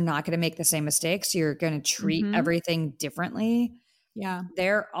because you're not going to make the same mistakes. You're going to treat everything differently. Yeah.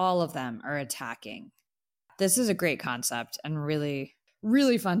 All of them are attacking. This is a great concept and really,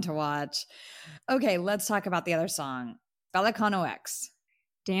 really fun to watch. Okay, let's talk about the other song, Bella Con OX.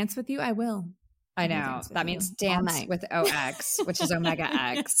 Dance with you, I will. I know. That means dance with OX, which is Omega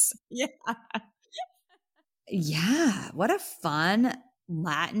X. Yeah. Yeah. What a fun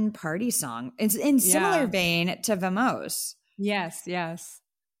Latin party song. It's in similar vein to Vamos. Yes, yes.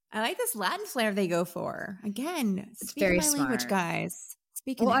 I like this Latin flair they go for. Again, It's speaking very my language, smart. guys.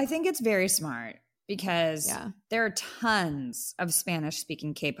 Speaking Well, it. I think it's very smart because Yeah. there are tons of Spanish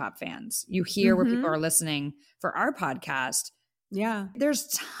speaking K-pop fans. You hear where people are listening for our podcast. Yeah. There's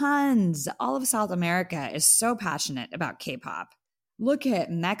tons. All of South America is so passionate about K-pop. Look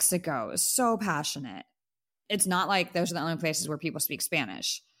at Mexico, is so passionate. It's not like those are the only places where people speak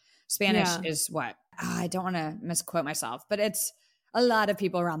Spanish. Spanish is what? I don't want to misquote myself, but it's a lot of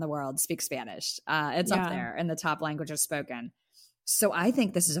people around the world speak Spanish. It's up there in the top languages spoken. So I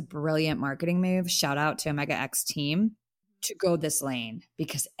think this is a brilliant marketing move. Shout out to Omega X team to go this lane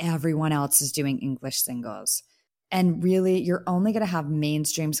because everyone else is doing English singles. And really, you're only going to have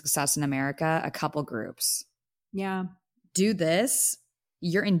mainstream success in America, a couple groups. Yeah. Do this,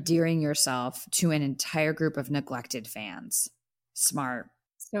 you're endearing yourself to an entire group of neglected fans. Smart.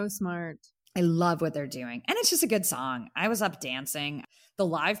 So smart. I love what they're doing. And it's just a good song. I was up dancing. The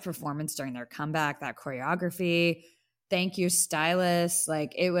live performance during their comeback, that choreography. Thank you, stylists.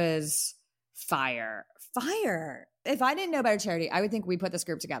 Like it was fire. Fire. If I didn't know about Charity, I would think we put this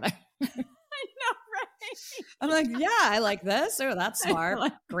group together. I'm like, yeah, I like this. Oh, that's smart.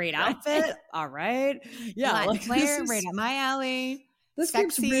 Great outfit. All right. Yeah. Latin Like, flair, this right is- up my alley. This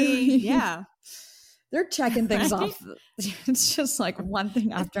group's Sexy. really, Yeah. They're checking things Right? off. It's just like one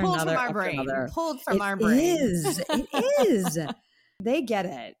thing after Pulled another. from our after brain. another. Pulled from It our brain. is. It is. They get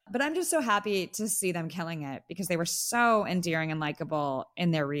it. But I'm just so happy to see them killing it because they were so endearing and likable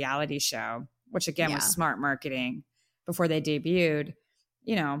in their reality show, which again was smart marketing before they debuted.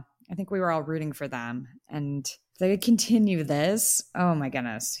 You know, I think we were all rooting for them. And if they continue this, oh my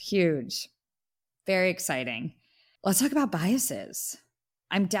goodness, huge. Very exciting. Let's talk about biases.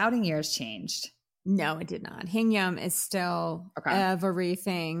 I'm doubting yours changed. No, it did not. Hingyum is still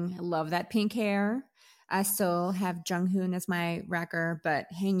everything. I love that pink hair. I still have Junghoon as my wrecker, but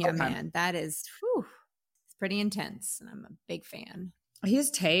Hingyum, man, that is, it's pretty intense. And I'm a big fan. He's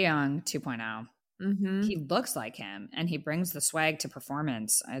Taeyong 2.0. Mm-hmm. He looks like him and he brings the swag to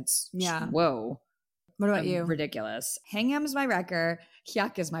performance. It's whoa. What about you? Ridiculous. Hangyum is my wrecker.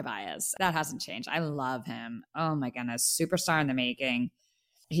 Hyuk is my bias. That hasn't changed. I love him. Oh my goodness. Superstar in the making.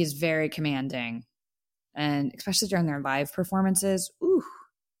 He's very commanding. And especially during their live performances. Ooh.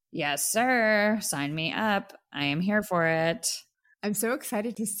 Yes, sir. Sign me up. I am here for it. I'm so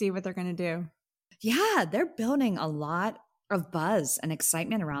excited to see what they're going to do. Yeah, they're building a lot of buzz and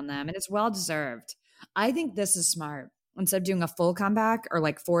excitement around them, and it's well deserved. I think this is smart. Instead of doing a full comeback or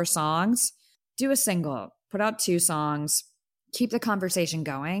like 4 songs, do a single, put out 2 songs, keep the conversation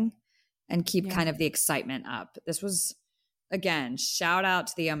going, and keep kind of the excitement up. This was, again, shout out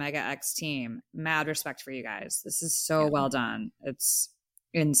to the Omega X team. Mad respect for you guys. This is so well done. It's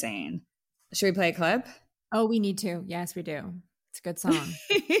insane. Should we play a clip? Oh, we need to. Yes, we do. a good song.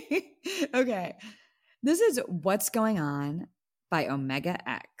 Okay. This is What's Going On by Omega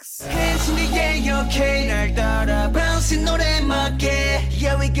X. 행진이의 역해 날 따라 bounce 노래 맞게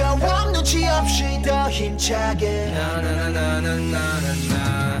Here we go 아무 눈치 없이 더 힘차게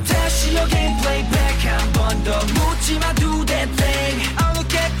다시 너 gameplay back 한 번 더 묻지마 do that thing I'll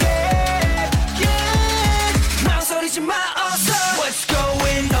look at that yeah 망설이지 마 어서 What's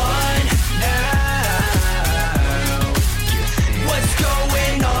going on now What's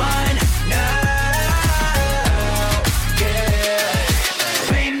going on now yeah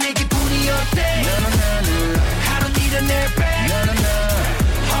Babe 내 기분이 어때 하루 일은 내 back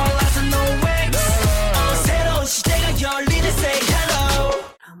Whole lots of no ways 새로운 시대가 열리는 say hello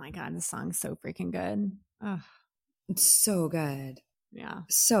Oh my God, this song's so freaking good. Oh, It's so good. yeah.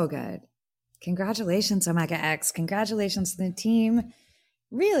 So good. Congratulations, Omega X. Congratulations to the team.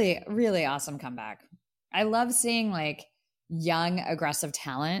 Really, really awesome comeback. I love seeing like young, aggressive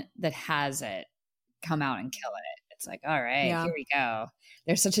talent that has it come out and kill it. It's like, all right, Yeah. here we go.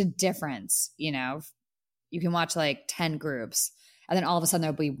 There's such a difference, you know. You can watch like 10 groups, and then all of a sudden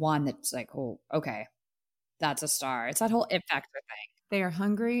there'll be one that's like, oh, okay, that's a star. It's that whole it factor thing. They are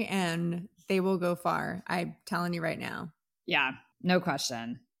hungry and they will go far. I'm telling you right now. Yeah, no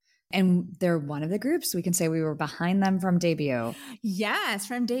question. And they're one of the groups. We can say we were behind them from debut. Yes,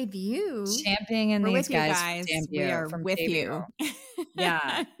 from debut. Championing We're these with you guys, guys. from debut, We are from with debut. you.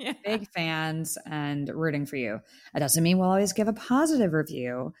 Yeah. Yeah. Big fans and rooting for you. That doesn't mean we'll always give a positive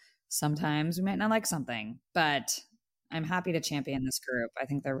review. Sometimes we might not like something, but I'm happy to champion this group. I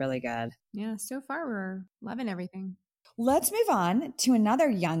think they're really good. Yeah, so far we're loving everything. Let's move on to another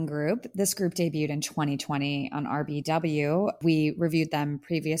young group. This group debuted in 2020 on RBW. We reviewed them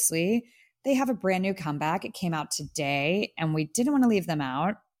previously. They have a brand new comeback. It came out today, and we didn't want to leave them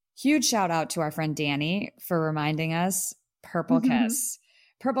out. Huge shout out to our friend Danny for reminding us Purple Kiss.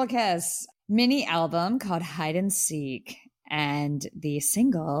 Purple Kiss mini album called Hide and Seek, and the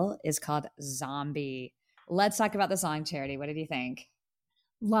single is called Zombie. Let's talk about the song, Charity. What did you think?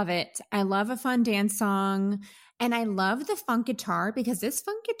 Love it. I love a fun dance song. And I love the funk guitar because this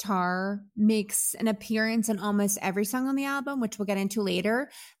funk guitar makes an appearance in almost every song on the album, which we'll get into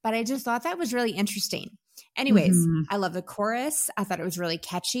later. But I just thought that was really interesting. Anyways, I love the chorus. I thought it was really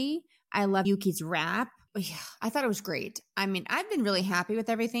catchy. I love Yuki's rap. Yeah, I thought it was great. I mean, I've been really happy with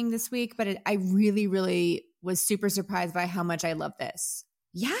everything this week, but I really, really was super surprised by how much I love this.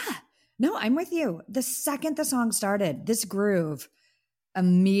 Yeah. No, I'm with you. The second the song started, this groove,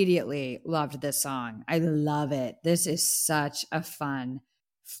 immediately loved this song. I love it. This is such a fun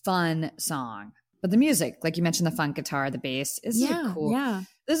song. But the music, like you mentioned, the funk guitar, the bass, is cool. Yeah.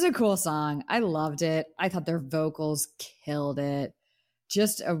 This is a cool song. I loved it. I thought their vocals killed it.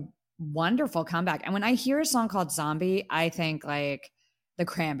 Just a wonderful comeback. And when I hear a song called Zombie, I think like the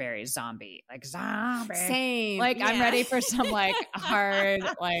Cranberries Zombie. Like zombie. Same. Like yeah. I'm ready for some like hard,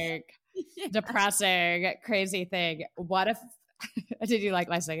 like depressing, crazy thing. What if did you like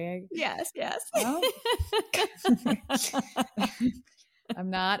my singing? Yes. Oh. I'm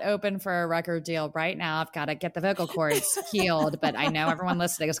not open for a record deal right now. I've got to get the vocal cords healed, but I know everyone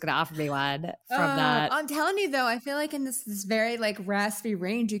listening is going to offer me one from that. I'm telling you though, I feel like in this very like raspy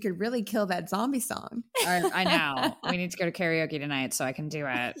range, you could really kill that zombie song. I know. We need to go to karaoke tonight so I can do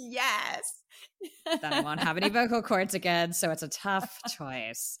it. Yes. Then I won't have any vocal cords again, so it's a tough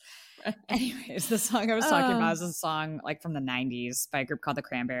choice. Anyways, the song I was talking about is a song like from the 90s by a group called the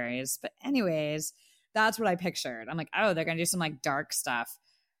Cranberries. But anyways, that's what I pictured. I'm like, oh, they're going to do some like dark stuff.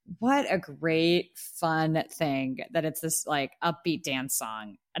 What a great, fun thing that it's this like upbeat dance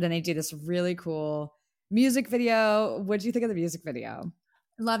song. And then they do this really cool music video. What did you think of the music video?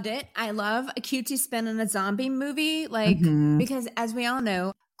 Loved it. I love a cutesy spin on a zombie movie, like because as we all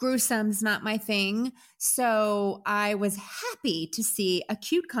know, gruesome's not my thing. So I was happy to see a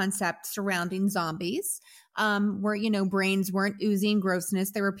cute concept surrounding zombies, where, you know, brains weren't oozing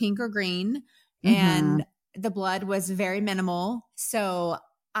grossness. They were pink or green and the blood was very minimal. So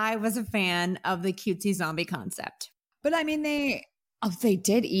I was a fan of the cutesy zombie concept. But I mean, they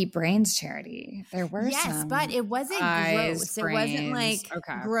did eat brains, Charity. There were some but it wasn't eyes, gross. It wasn't brains.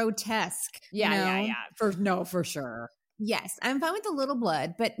 like grotesque. Yeah. For sure. Yes, I'm fine with a little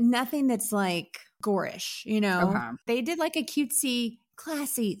blood, but nothing that's like gorish, you know? Okay. They did like a cutesy,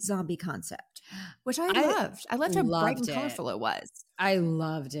 classy zombie concept, which I loved. I loved how bright and colorful it was. I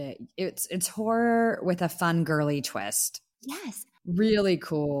loved it. It's horror with a fun, girly twist. Yes. Really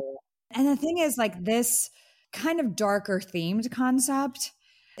cool. And the thing is, like, this kind of darker themed concept,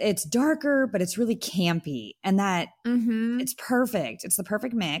 it's darker, but it's really campy. And that it's perfect. It's the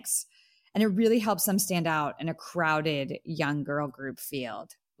perfect mix. And it really helps them stand out in a crowded young girl group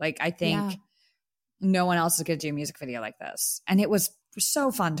field. Like, I think no one else is going to do a music video like this. And it was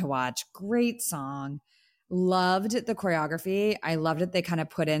so fun to watch. Great song. Loved the choreography. I loved it. They kind of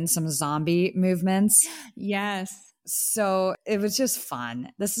put in some zombie movements. Yes. So it was just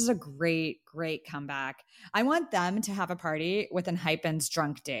fun. This is a great, great comeback. I want them to have a party with Enhypen's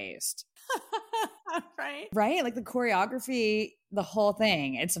Drunk Dazed. Right? Like the choreography, the whole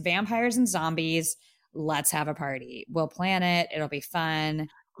thing. It's vampires and zombies. Let's have a party. We'll plan it. It'll be fun.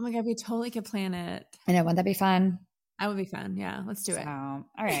 Oh my God, we totally could plan it. I know. Wouldn't that be fun? That would be fun. Yeah, let's do it. All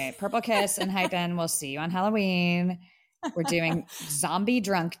right. Purple Kiss and Enhypen. We'll see you on Halloween. We're doing Zombie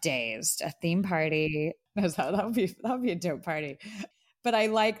Drunk Dazed, a theme party. That would be a dope party. But I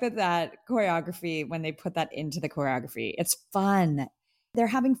like that choreography, when they put that into the choreography, it's fun. They're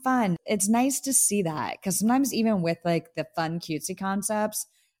having fun. It's nice to see that, because sometimes even with like the fun cutesy concepts,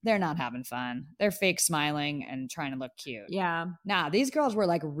 they're not having fun. They're fake smiling and trying to look cute. Yeah. Nah, these girls were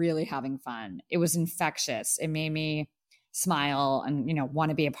like really having fun. It was infectious. It made me smile and, want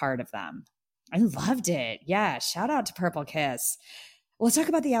to be a part of them. I loved it. Yeah. Shout out to Purple Kiss. Let's talk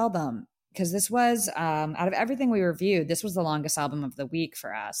about the album, because this was, out of everything we reviewed, this was the longest album of the week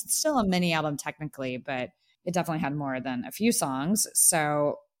for us. It's still a mini album technically, but it definitely had more than a few songs.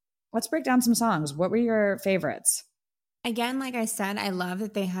 So let's break down some songs. What were your favorites? Again, like I said, I love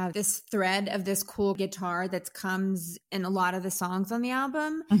that they have this thread of this cool guitar that comes in a lot of the songs on the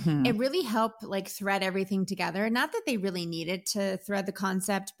album. Mm-hmm. It really helped like thread everything together. Not that they really needed to thread the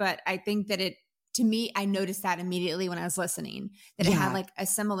concept, but I think that to me, I noticed that immediately when I was listening, that it had like a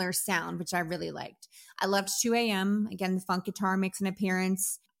similar sound, which I really liked. I loved 2 a.m. Again, the funk guitar makes an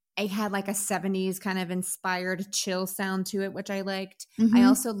appearance. It had like a 70s kind of inspired chill sound to it, which I liked. Mm-hmm. I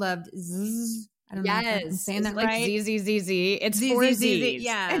also loved Zzz. I don't know if I'm saying that like right. ZZZZ. It's 4 Z's.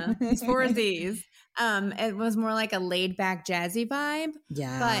 Yeah, it's 4 Z's. It was more like a laid back jazzy vibe.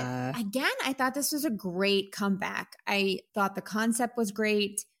 Yeah. But again, I thought this was a great comeback. I thought the concept was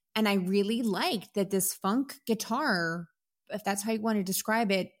great. And I really liked that this funk guitar, if that's how you want to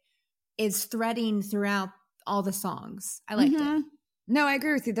describe it, is threading throughout all the songs. I liked it. No, I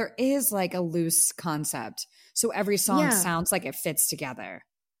agree with you. There is like a loose concept. So every song sounds like it fits together.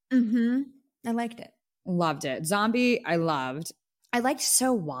 Mm-hmm. I liked it. Loved it. Zombie, I loved. I liked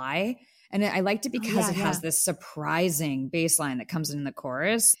So Why. And I liked it because it has this surprising bass line that comes in the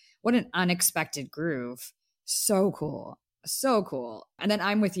chorus. What an unexpected groove. So cool. So cool. And then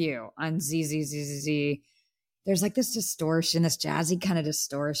I'm with you on ZZZZZ. There's like this distortion, this jazzy kind of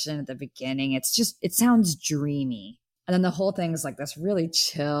distortion at the beginning. It sounds dreamy. And then the whole thing is like this really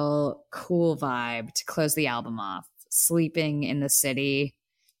chill, cool vibe to close the album off. Sleeping in the City.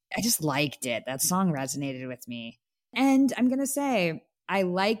 I just liked it. That song resonated with me. And I'm going to say, I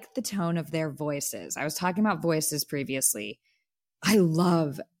like the tone of their voices. I was talking about voices previously. I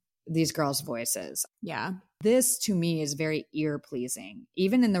love these girls' voices. Yeah. This to me is very ear pleasing.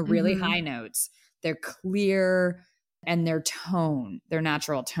 Even in the really high notes, they're clear, and their tone, their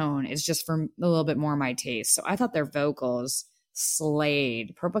natural tone, is just for a little bit more my taste. So I thought their vocals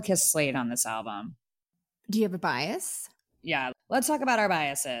slayed. Purple Kiss slayed on this album. Do you have a bias? Yeah. Let's talk about our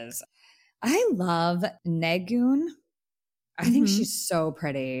biases. I love Naegun. I think she's so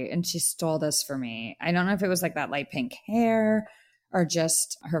pretty, and she stole this for me. I don't know if it was like that light pink hair or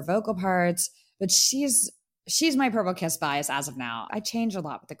just her vocal parts, but she's my Purple Kiss bias as of now. I change a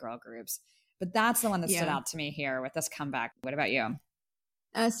lot with the girl groups, but that's the one that stood out to me here with this comeback. What about you?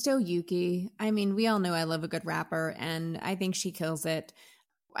 Still Yuki. I mean, we all know I love a good rapper, and I think she kills it.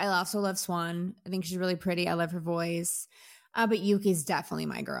 I also love Swan. I think she's really pretty. I love her voice. But Yuki's definitely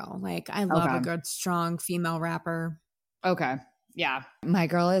my girl. Like, I love a good, strong female rapper. Okay. Yeah. My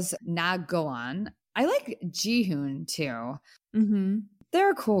girl is Nagoan. I like Jihoon too. Mm-hmm. They're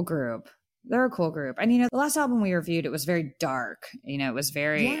a cool group. And, the last album we reviewed, it was very dark. It was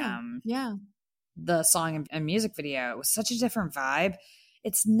very, the song and music video, it was such a different vibe.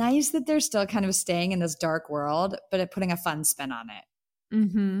 It's nice that they're still kind of staying in this dark world, but putting a fun spin on it.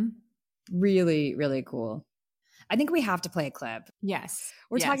 Mm-hmm. Really, really cool. I think we have to play a clip. Yes.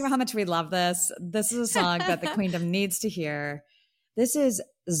 We're talking about how much we love this. This is a song that the Queendom needs to hear. This is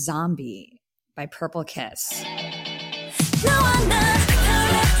Zombie by Purple Kiss. No wonder,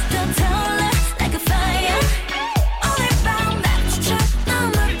 don't tell like a fire. All around that you try,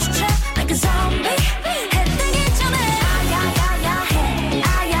 I'm not you try like a zombie. 해뜨기 전에 아야야야해,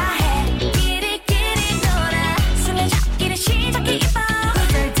 아야해. 끼리끼리 놀아, 숨을 잡기를 시작해 이봐.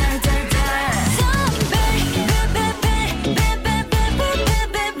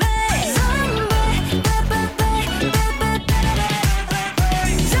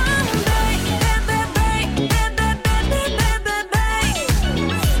 Zombie.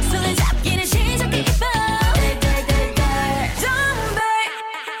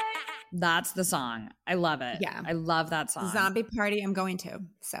 That's the song. I love it. Yeah. I love that song. Zombie Party I'm going to.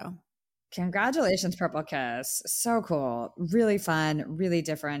 So congratulations, Purple Kiss. So cool. Really fun, really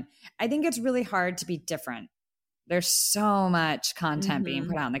different. I think it's really hard to be different. There's so much content being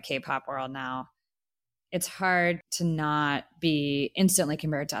put out in the K-pop world now. It's hard to not be instantly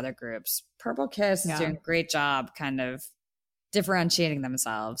compared to other groups. Purple Kiss is doing a great job kind of differentiating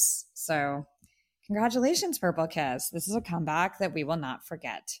themselves. So congratulations, Purple Kiss. This is a comeback that we will not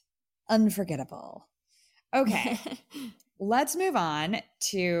forget. Unforgettable. Okay. Let's move on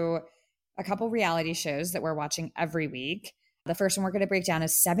to a couple reality shows that we're watching every week. The first one we're going to break down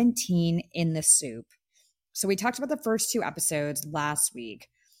is 17 in the Soup. So we talked about the first 2 episodes last week.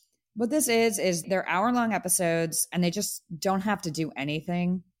 What this is they're hour-long episodes and they just don't have to do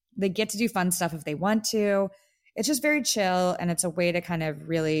anything. They get to do fun stuff if they want to. It's just very chill, and it's a way to kind of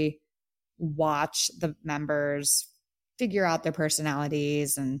really watch the members figure out their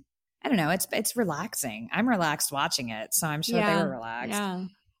personalities. And I don't know, it's relaxing. I'm relaxed watching it, so I'm sure they were relaxed. Yeah.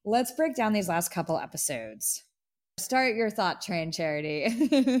 Let's break down these last couple episodes. Start your thought train,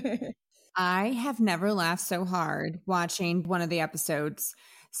 Charity. I have never laughed so hard watching one of the episodes.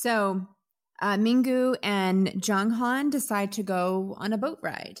 So Mingyu and Jonghan decide to go on a boat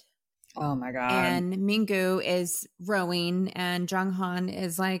ride. Oh my God. And Mingyu is rowing and Jonghan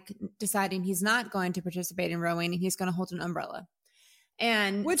is like deciding he's not going to participate in rowing and he's going to hold an umbrella.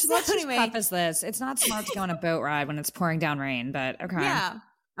 And which, let's just preface this. It's not smart to go on a boat ride when it's pouring down rain, but okay. Yeah.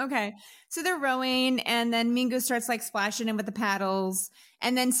 Okay. So they're rowing and then Mingyu starts like splashing in with the paddles.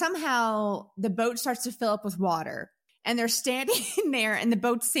 And then somehow the boat starts to fill up with water. And they're standing there and the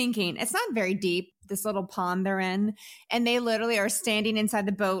boat's sinking. It's not very deep, this little pond they're in. And they literally are standing inside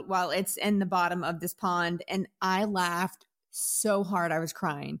the boat while it's in the bottom of this pond. And I laughed so hard I was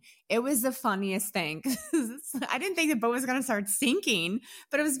crying. It was the funniest thing. I didn't think the boat was going to start sinking,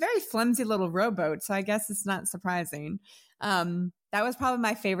 but it was a very flimsy little rowboat. So I guess it's not surprising. That was probably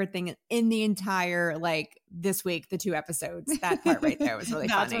my favorite thing in the entire, like this week, the 2 episodes. That part right there was really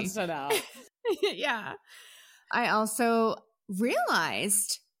That's funny. what stood out. Yeah. I also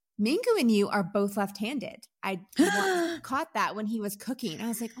realized Mingyu and you are both left-handed. I caught that when he was cooking. I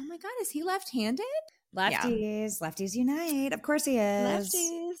was like, oh my God, is he left-handed? Lefties, lefties unite. Of course he is.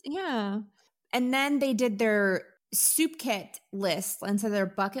 Lefties, yeah. And then they did their soup kit list. Instead of their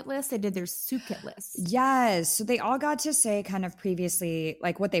bucket list, they did their soup kit list. Yes. So they all got to say kind of previously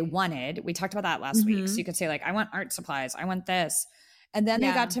like what they wanted. We talked about that last week. So you could say like, I want art supplies. I want this. And then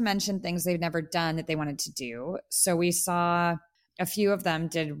they got to mention things they've never done that they wanted to do. So we saw a few of them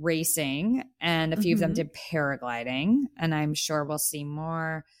did racing and a few of them did paragliding. And I'm sure we'll see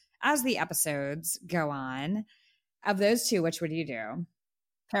more as the episodes go on. Of those 2, which would you do?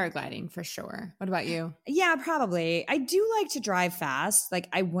 Paragliding for sure. What about you? Yeah, probably. I do like to drive fast. Like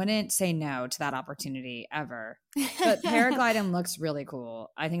I wouldn't say no to that opportunity ever. But paragliding looks really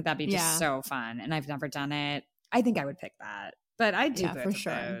cool. I think that'd be just so fun. And I've never done it. I think I would pick that. But I do both of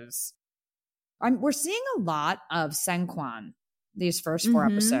those. We're seeing a lot of Seungkwan these first 4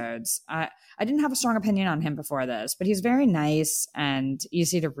 episodes. I didn't have a strong opinion on him before this, but he's very nice and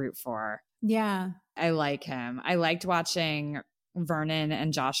easy to root for. Yeah. I like him. I liked watching Vernon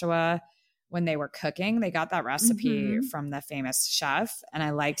and Joshua when they were cooking. They got that recipe from the famous chef, and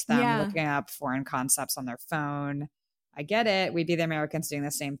I liked them looking up foreign concepts on their phone. I get it. We'd be the Americans doing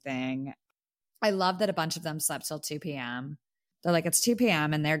the same thing. I love that a bunch of them slept till 2 p.m. They're like, it's 2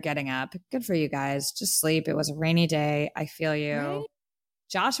 p.m. and they're getting up. Good for you guys. Just sleep. It was a rainy day. I feel you. Right?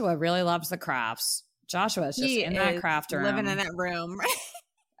 Joshua really loves the crafts. Joshua is just in that craft room. Living in that room.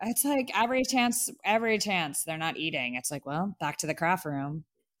 It's like every chance they're not eating. It's like, well, back to the craft room.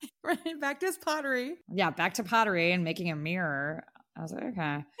 Right. Back to his pottery. Yeah. Back to pottery and making a mirror. I was like,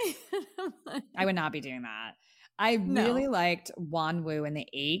 okay. I would not be doing that. I really liked Wanwoo and the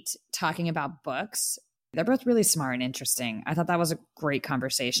 8 talking about books. They're both really smart and interesting. I thought that was a great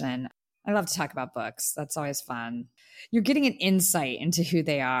conversation. I love to talk about books. That's always fun. You're getting an insight into who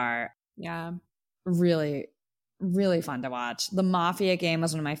they are. Yeah. Really, really fun to watch. The Mafia game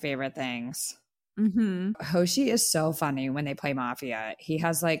was one of my favorite things. Hoshi is so funny when they play Mafia. He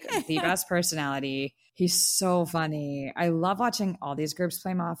has like the best personality. He's so funny. I love watching all these groups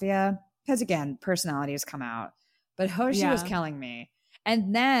play Mafia because, again, personalities come out. But Hoshi was killing me.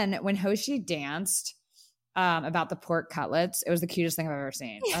 And then when Hoshi danced about the pork cutlets, it was the cutest thing I've ever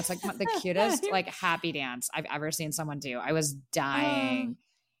seen. That's like the cutest like happy dance I've ever seen someone do. I was dying.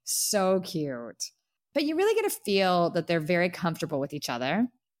 So cute. But you really get to feel that they're very comfortable with each other.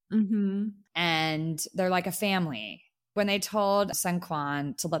 And they're like a family. When they told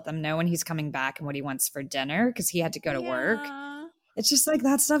Seungkwan to let them know when he's coming back and what he wants for dinner because he had to go to work, It's just like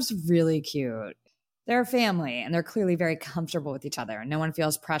that stuff's really cute. They're a family and they're clearly very comfortable with each other. No one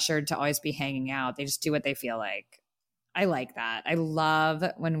feels pressured to always be hanging out. They just do what they feel like. I like that. I love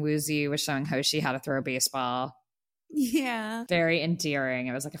when Woozi was showing Hoshi how to throw a baseball. Yeah. Very endearing.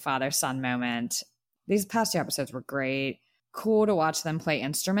 It was like a father-son moment. These past 2 episodes were great. Cool to watch them play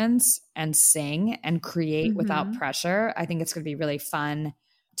instruments and sing and create without pressure. I think it's going to be really fun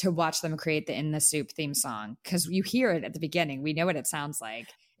to watch them create the In the Soup theme song because you hear it at the beginning. We know what it sounds like.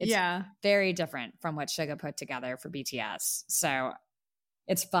 It's very different from what Suga put together for BTS. So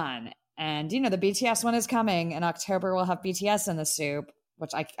it's fun. And, the BTS one is coming. In October, we'll have BTS In the Soup,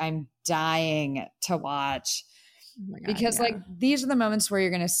 which I'm dying to watch. Oh my God, because these are the moments where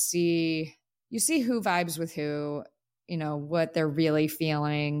you're going to see who vibes with who, what they're really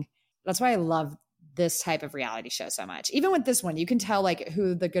feeling. That's why I love this type of reality show so much. Even with this one, you can tell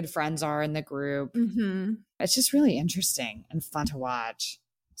who the good friends are in the group. It's just really interesting and fun to watch.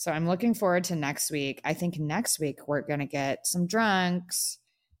 So I'm looking forward to next week. I think next week we're going to get some drunks.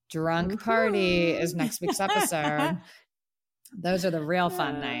 Drunk party is next week's episode. Those are the real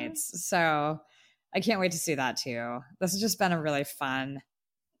fun nights. So I can't wait to see that too. This has just been a really fun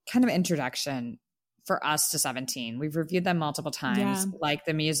kind of introduction for us to 17. We've reviewed them multiple times, like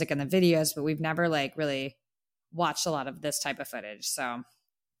the music and the videos, but we've never really watched a lot of this type of footage. So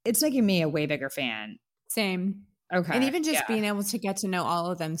it's making me a way bigger fan. Same. Okay. And even just being able to get to know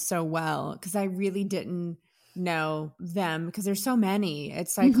all of them so well, because I really didn't know them because there's so many.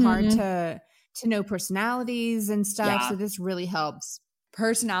 It's hard to know personalities and stuff. Yeah. So this really helps.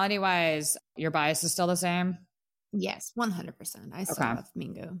 Personality wise, your bias is still the same? Yes, 100%. I still love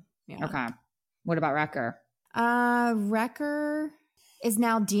Mingo. Yeah. Okay. What about Wrecker? Wrecker is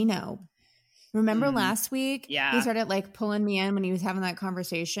now Dino. Remember last week? Yeah. He started pulling me in when he was having that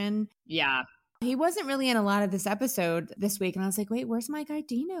conversation. Yeah. He wasn't really in a lot of this episode this week. And I was like, wait, where's my guy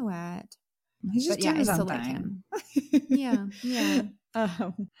Dino at? He's just doing his I own still thing. like him. Yeah.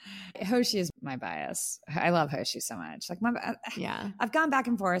 Hoshi is my bias. I love Hoshi so much. I've gone back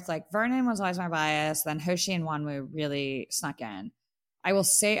and forth. Vernon was always my bias. Then Hoshi and Wanwoo really snuck in. I will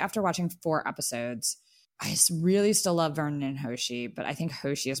say after watching 4 episodes, I really still love Vernon and Hoshi, but I think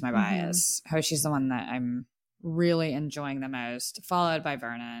Hoshi is my bias. Hoshi's the one that I'm really enjoying the most, followed by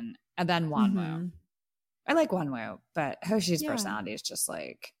Vernon and then Wanwoo. I like Wanwoo, but Hoshi's personality is just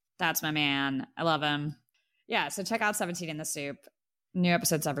that's my man. I love him. Yeah, so check out 17 in the Soup. New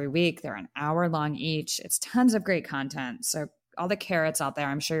episodes every week. They're an hour long each. It's tons of great content. So all the carrots out there,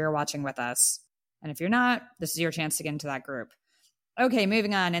 I'm sure you're watching with us. And if you're not, this is your chance to get into that group. Okay,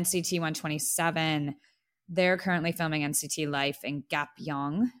 moving on. NCT 127. They're currently filming NCT Life in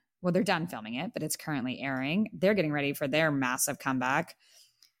Gapyeong. Well, they're done filming it, but it's currently airing. They're getting ready for their massive comeback.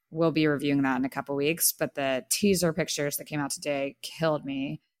 We'll be reviewing that in a couple weeks. But the teaser pictures that came out today killed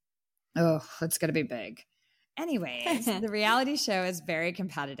me. Oh, it's going to be big. Anyways, the reality show is very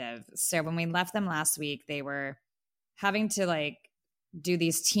competitive. So when we left them last week, they were having to do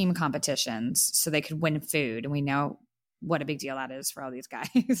these team competitions so they could win food. And we know what a big deal that is for all these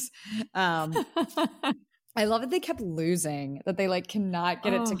guys. I love that they kept losing, that they cannot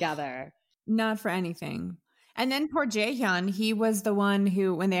get it together. Not for anything. And then poor Jaehyun, he was the one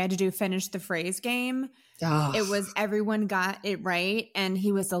who, when they had to do finish the phrase game, it was everyone got it right. And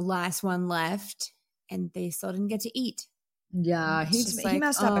he was the last one left. And they still didn't get to eat. Yeah, he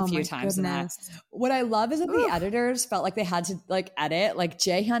messed up a few times in that. What I love is that the editors felt like they had to edit.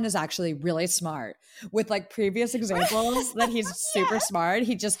 Jaehyun is actually really smart. With previous examples that he's super smart,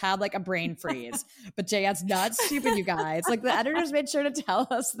 he just had a brain freeze. But Jaehyun's not stupid, you guys. The editors made sure to tell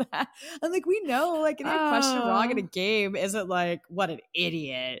us that. And we know getting a question wrong in a game isn't what an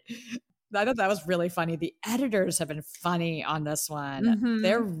idiot. I thought that was really funny. The editors have been funny on this one.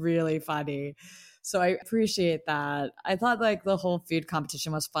 They're really funny. So I appreciate that. I thought the whole food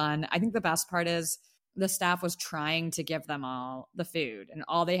competition was fun. I think the best part is the staff was trying to give them all the food, and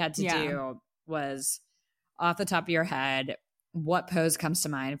all they had to do was, off the top of your head, what pose comes to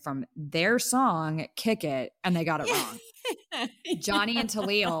mind from their song, Kick It, and they got it wrong. Johnny and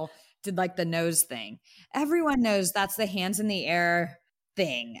Talil did the nose thing. Everyone knows that's the hands in the air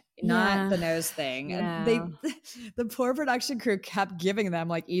thing, not the nose thing. Yeah. And the poor production crew kept giving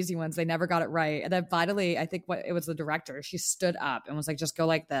them easy ones. They never got it right. And then finally, I think it was the director, she stood up and was just go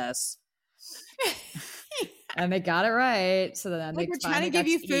like this. And they got it right. So then they we're trying to give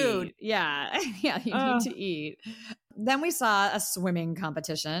you food. Eat. Yeah. Yeah, you need to eat. Then we saw a swimming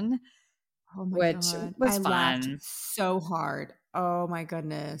competition, which was fun. Laughed so hard. Oh my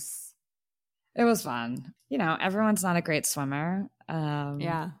goodness. It was fun. Everyone's not a great swimmer.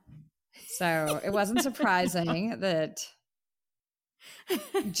 Yeah. So it wasn't surprising that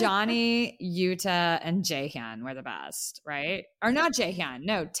Johnny, Yuta, and Jaehyun were the best, right? Or not Jaehyun.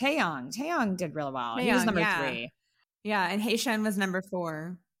 No, Taeyong. Taeyong did really well. He was number 3. Yeah, and Haeshan was number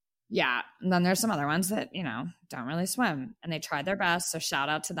 4. Yeah. And then there's some other ones that, don't really swim. And they tried their best. So shout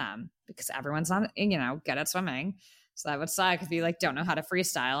out to them because everyone's not, good at swimming. So that would suck if you don't know how to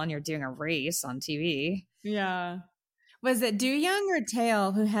freestyle and you're doing a race on TV. Yeah. Was it Do-young or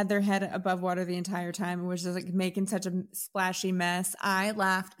Tail who had their head above water the entire time and was just making such a splashy mess? I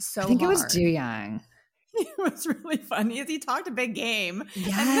laughed so hard. I think it was Do-young. It was really funny as he talked a big game.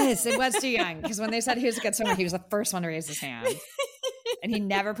 Yes, it was Do-young because when they said he was a good swimmer, he was the first one to raise his hand. And he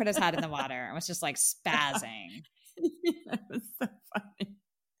never put his head in the water and was just spazzing. That was so funny.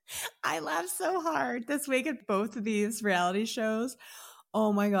 I laughed so hard this week at both of these reality shows.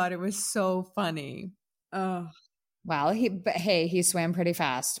 Oh my God, it was so funny. Oh. Well, he swam pretty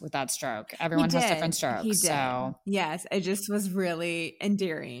fast with that stroke. Everyone has different strokes. He did. So. Yes, it just was really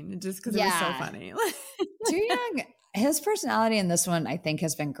endearing just because it was so funny. Do-young, his personality in this one, I think,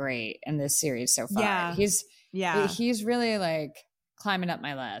 has been great in this series so far. Yeah. He's really climbing up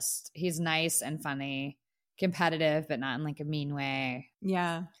my list. He's nice and funny, competitive, but not in a mean way.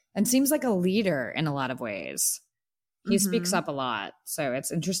 Yeah. And seems like a leader in a lot of ways. He speaks up a lot. So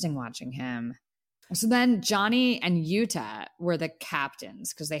it's interesting watching him. So then Johnny and Yuta were the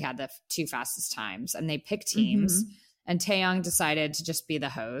captains because they had the 2 fastest times and they picked teams. And Taeyong decided to just be the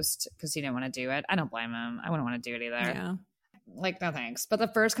host because he didn't want to do it. I don't blame him. I wouldn't want to do it either. Yeah. No thanks. But the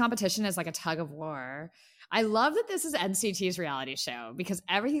first competition is a tug of war. I love that this is NCT's reality show because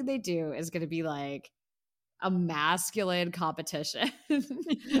everything they do is going to be a masculine competition.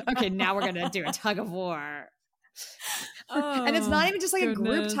 Okay, now we're going to do a tug of war. And it's not even just a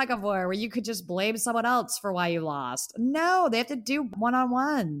group tug of war where you could just blame someone else for why you lost. No, they have to do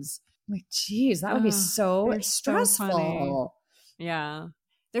one-on-ones. Geez, that would be so stressful. So yeah.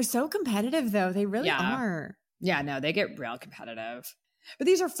 They're so competitive though. They really are. Yeah, no, they get real competitive. But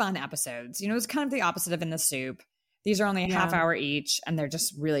these are fun episodes. It's kind of the opposite of In the Soup. These are only a half hour each and they're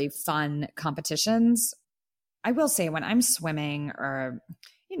just really fun competitions. I will say when I'm swimming or,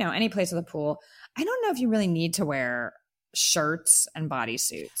 any place with a pool, I don't know if you really need to wear shirts and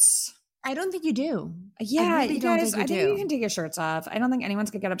bodysuits. I don't think you do. Yeah, I think you can take your shirts off. I don't think anyone's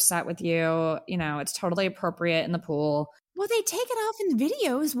going to get upset with you. It's totally appropriate in the pool. Well, they take it off in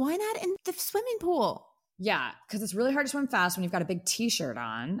videos. Why not in the swimming pool? Yeah, because it's really hard to swim fast when you've got a big T-shirt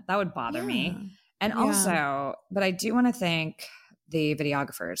on. That would bother me. And also, but I do want to thank the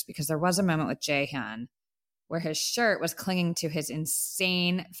videographers because there was a moment with Jaehyun where his shirt was clinging to his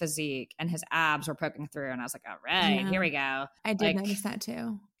insane physique and his abs were poking through. And I was like, all right, here we go. I did notice that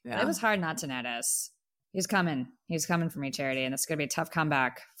too. Yeah. It was hard not to notice. He's coming. He's coming for me, Charity. And it's going to be a tough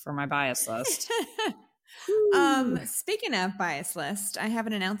comeback for my bias list. Speaking of bias list, I have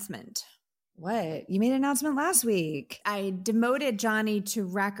an announcement. What? You made an announcement last week. I demoted Johnny to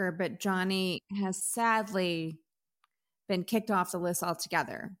Wrecker, but Johnny has sadly been kicked off the list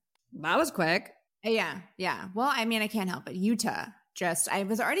altogether. That was quick. Yeah. Well, I mean, I can't help it. Yuta, I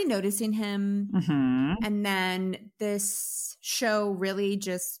was already noticing him. And then this show really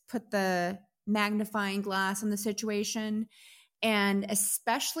just put the magnifying glass on the situation. And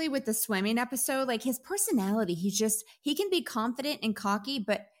especially with the swimming episode, his personality, he can be confident and cocky,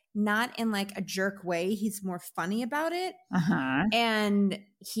 but not in a jerk way. He's more funny about it. And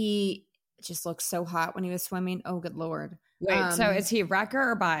he just looked so hot when he was swimming. Oh, good Lord. Wait, so is he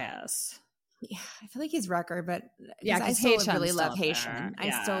Wrecker or bias? Yeah, I feel like he's Wrecker, but I still really love Haeshan.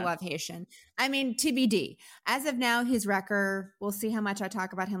 I still love Haeshan. I mean, TBD. As of now, he's Wrecker. We'll see how much I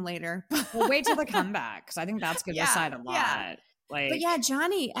talk about him later. We'll wait till the comeback because I think that's going to decide a lot. Yeah. But yeah,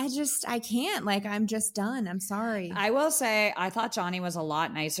 Johnny, I can't. I'm just done. I'm sorry. I will say, I thought Johnny was a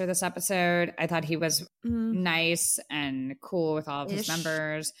lot nicer this episode. I thought he was nice and cool with all of his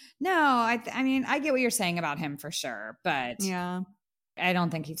members. No, I mean, I get what you're saying about him for sure, but yeah. I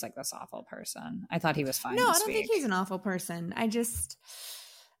don't think he's this awful person. I thought he was fine. No, I don't think he's an awful person.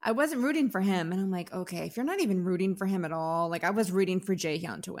 I wasn't rooting for him. And I'm okay, if you're not even rooting for him at all, I was rooting for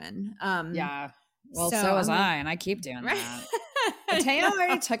Jaehyun to win. Yeah. Well, so was I, and I keep doing that. But Taeyong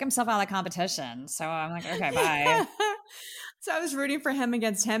already took himself out of the competition. So I'm okay, bye. So I was rooting for him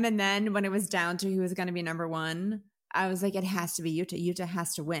against him. And then when it was down to who was going to be number 1, I was it has to be Yuta. Yuta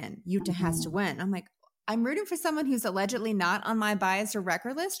has to win. Yuta has to win. I'm rooting for someone who's allegedly not on my bias or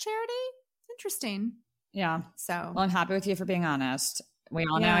Wrecker list, Charity. Interesting. Yeah. So, well, I'm happy with you for being honest. We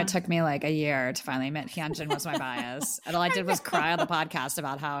all know it took me a year to finally admit Hyunjin was my bias. And all I did was cry on the podcast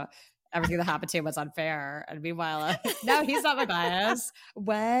about how everything that happened to him was unfair. And meanwhile, no, he's not my bias.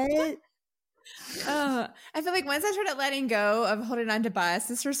 What? I feel like once I started letting go of holding on to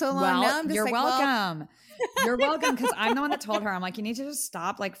biases for so long, Well, now I'm just you're like, welcome. You're welcome, because I'm the one that told her, I'm like, you need to just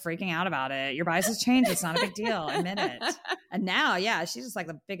stop like freaking out about it. Your biases change. It's not a big deal. Admit it. And now, yeah, she's just like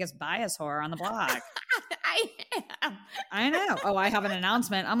the biggest bias whore on the block. I am. I know. Oh, I have an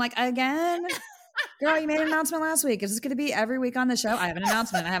announcement. I'm like, again? Girl, you made an announcement last week. Is this going to be every week on the show? I have an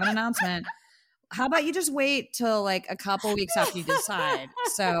announcement. How about you just wait till like a couple weeks after you decide,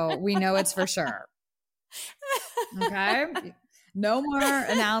 so we know it's for sure. Okay? No more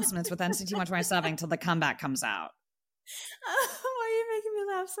announcements with NCT 127 till the comeback comes out. Why are you making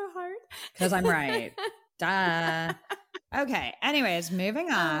me laugh so hard? Because I'm right. Duh. Okay. Anyways,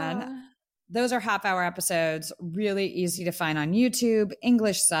 moving on. Those are half-hour episodes, really easy to find on YouTube,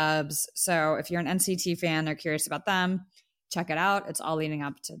 English subs. So if you're an NCT fan or curious about them, check it out. It's all leading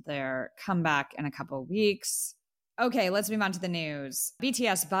up to their comeback in a couple of weeks. Okay, let's move on to the news.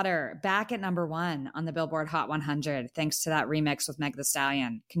 BTS Butter back at number 1 on the Billboard Hot 100, thanks to that remix with Meg Thee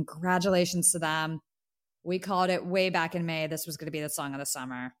Stallion. Congratulations to them. We called it way back in May. This was going to be the song of the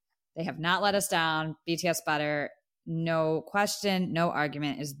summer. They have not let us down. BTS Butter, no question, no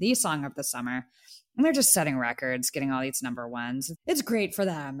argument, is the song of the summer. And they're just setting records, getting all these number ones. It's great for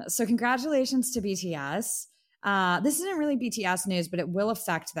them. So congratulations to BTS. This isn't really BTS news, but it will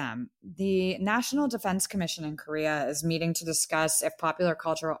affect them. The National Defense Commission in Korea is meeting to discuss if popular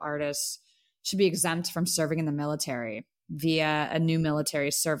cultural artists should be exempt from serving in the military via a new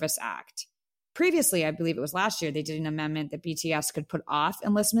military service act. Previously, I believe it was last year, they did an amendment that BTS could put off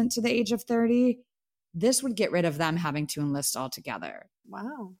enlistment to the age of 30. This would get rid of them having to enlist altogether.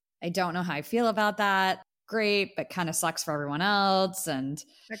 Wow. I don't know how I feel about that. Great, but kind of sucks for everyone else. And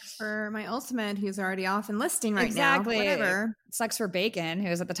sucks for my ultimate, who's already off enlisting right exactly. now. Whatever. Sucks for Bacon,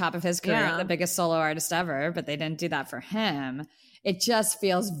 who's at the top of his career, the biggest solo artist ever, but they didn't do that for him. It just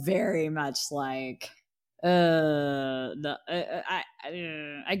feels very much like, I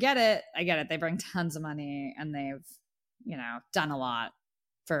get it. I get it. They bring tons of money and they've, done a lot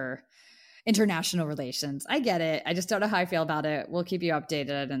for international relations. I get it. I just don't know how I feel about it. We'll keep you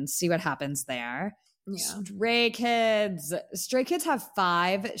updated and see what happens there. Yeah. Stray Kids have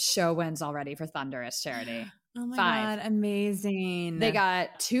 5 show wins already for Thunderous, Charity. Oh my 5. God, amazing. They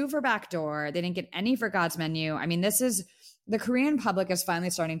got 2 for Backdoor. They didn't get any for God's Menu. I mean, the Korean public is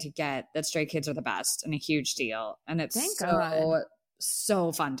finally starting to get that Stray Kids are the best and a huge deal. And it's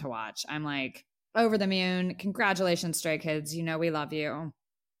so fun to watch. I'm like over the moon. Congratulations, Stray Kids. We love you.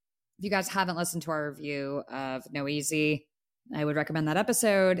 If you guys haven't listened to our review of No Easy, I would recommend that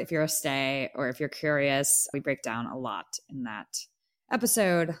episode if you're a stay or if you're curious. We break down a lot in that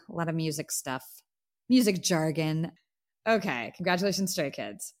episode, a lot of music stuff, music jargon. Okay, congratulations, Stray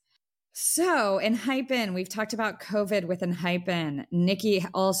Kids. So in Hypen, we've talked about COVID within Hypen. Nikki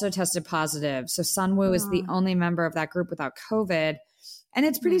also tested positive. So Sunwoo is the only member of that group without COVID. And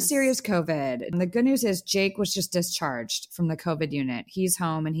it's pretty serious COVID. And the good news is Jake was just discharged from the COVID unit. He's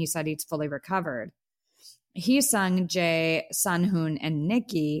home and he said he's fully recovered. Heesung, Jae, Sunhoon, and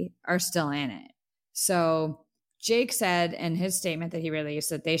Nikki are still in it. So Jake said in his statement that he released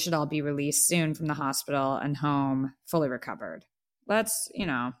that they should all be released soon from the hospital and home fully recovered. Let's,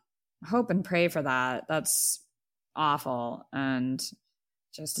 hope and pray for that. That's awful. And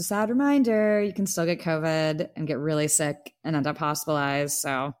just a sad reminder, you can still get COVID and get really sick and end up hospitalized.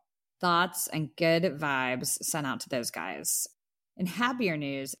 So thoughts and good vibes sent out to those guys. In happier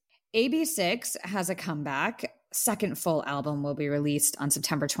news, AB6 has a comeback. Second full album will be released on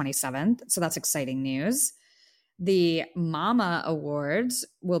September 27th. So that's exciting news. The Mama Awards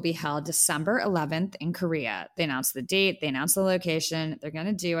will be held December 11th in Korea. They announced the date. They announced the location. They're going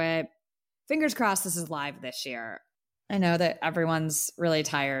to do it. Fingers crossed this is live this year. I know that everyone's really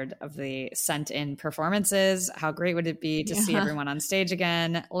tired of the sent-in performances. How great would it be to see everyone on stage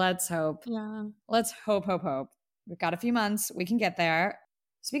again? Let's hope. Yeah. Let's hope. We've got a few months. We can get there.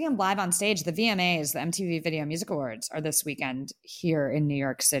 Speaking of live on stage, the VMAs, the MTV Video Music Awards, are this weekend here in New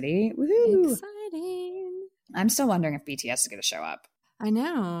York City. Woohoo! Exciting. I'm still wondering if BTS is going to show up. I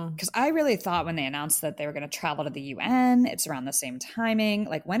know. Because I really thought when they announced that they were going to travel to the UN, it's around the same timing.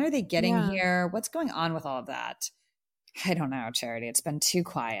 Like, when are they getting here? What's going on with all of that? I don't know, Charity. It's been too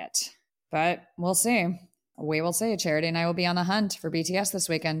quiet. But we'll see. We will see. Charity and I will be on the hunt for BTS this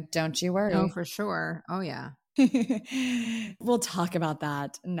weekend. Don't you worry. Oh, for sure. Oh, yeah. We'll talk about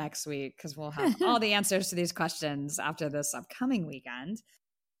that next week because we'll have all the answers to these questions after this upcoming weekend.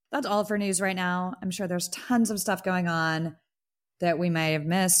 That's all for news right now. I'm sure there's tons of stuff going on that we may have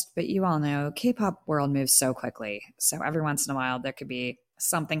missed, but you all know K-pop world moves so quickly. So every once in a while, there could be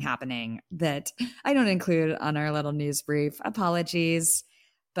something happening that I don't include on our little news brief. Apologies.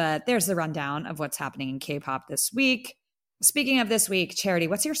 But there's the rundown of what's happening in K-pop this week. Speaking of this week, Charity,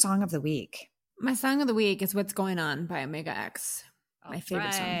 what's your song of the week? My song of the week is What's Going On by Omega X. My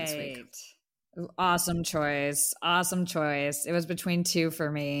favorite song this week. Awesome choice. Awesome choice. It was between two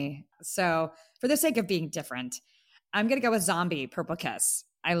for me. So for the sake of being different, I'm going to go with Zombie, Purple Kiss.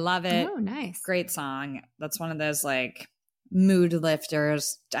 I love it. Oh, nice. Great song. That's one of those like mood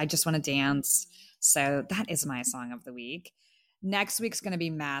lifters. I just want to dance. So that is my song of the week. Next week's going to be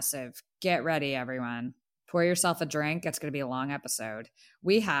massive. Get ready, everyone. Pour yourself a drink. It's going to be a long episode.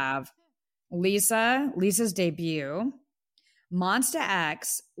 We have Lisa's debut, Monsta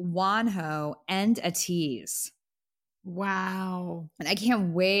X, Wonho, and ATEEZ. Wow. And I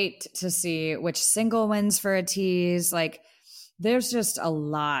can't wait to see which single wins for ATEEZ. Like, there's just a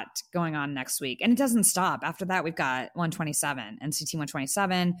lot going on next week. And it doesn't stop. After that, we've got 127, NCT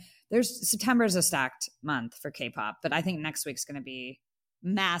 127. September's a stacked month for K-pop, but I think next week's going to be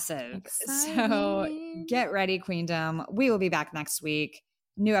massive. Exciting. So get ready, Queendom. We will be back next week.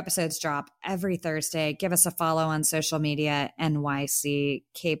 New episodes drop every Thursday. Give us a follow on social media, NYC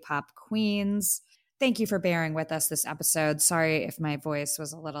K-pop Queens. Thank you for bearing with us this episode. Sorry if my voice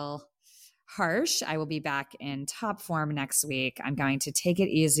was a little harsh. I will be back in top form next week. I'm going to take it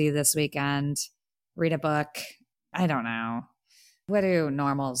easy this weekend, read a book. I don't know. What do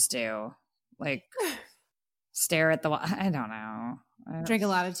normals do? Like stare at the wall? I don't know. Drink a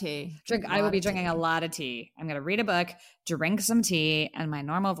lot of tea. I will be drinking a lot of tea. I'm going to read a book, drink some tea, and my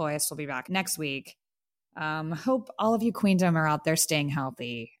normal voice will be back next week. Hope all of you Queendom are out there staying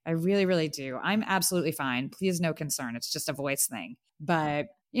healthy. I really, really do. I'm absolutely fine. Please, no concern. It's just a voice thing. But,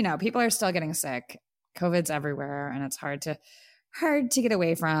 you know, people are still getting sick. COVID's everywhere, and it's hard to get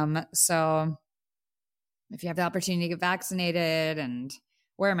away from. So if you have the opportunity to get vaccinated and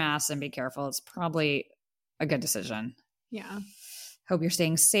wear masks and be careful, it's probably a good decision. Yeah. Hope you're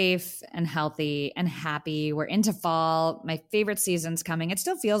staying safe and healthy and happy. We're into fall. My favorite season's coming. It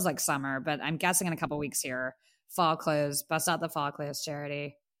still feels like summer, but I'm guessing in a couple weeks here, fall clothes. Bust out the fall clothes,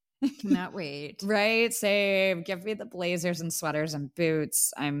 Charity. Cannot wait. Right? Same. Give me the blazers and sweaters and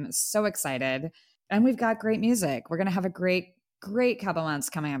boots. I'm so excited. And we've got great music. We're going to have a great couple months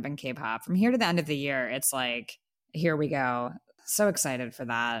coming up in K-pop. From here to the end of the year, it's like, here we go. So excited for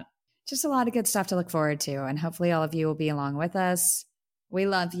that. Just a lot of good stuff to look forward to. And hopefully all of you will be along with us. We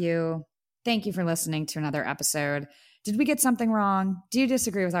love you. Thank you for listening to another episode. Did we get something wrong? Do you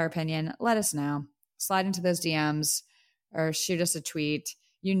disagree with our opinion? Let us know. Slide into those DMs or shoot us a tweet.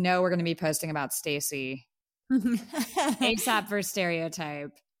 You know we're going to be posting about Stacey. ASAP for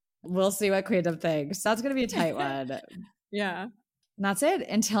Stereotype. We'll see what Queendom thinks. That's going to be a tight one. Yeah. And that's it.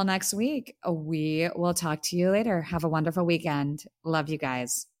 Until next week, we will talk to you later. Have a wonderful weekend. Love you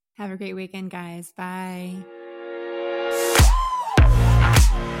guys. Have a great weekend, guys. Bye.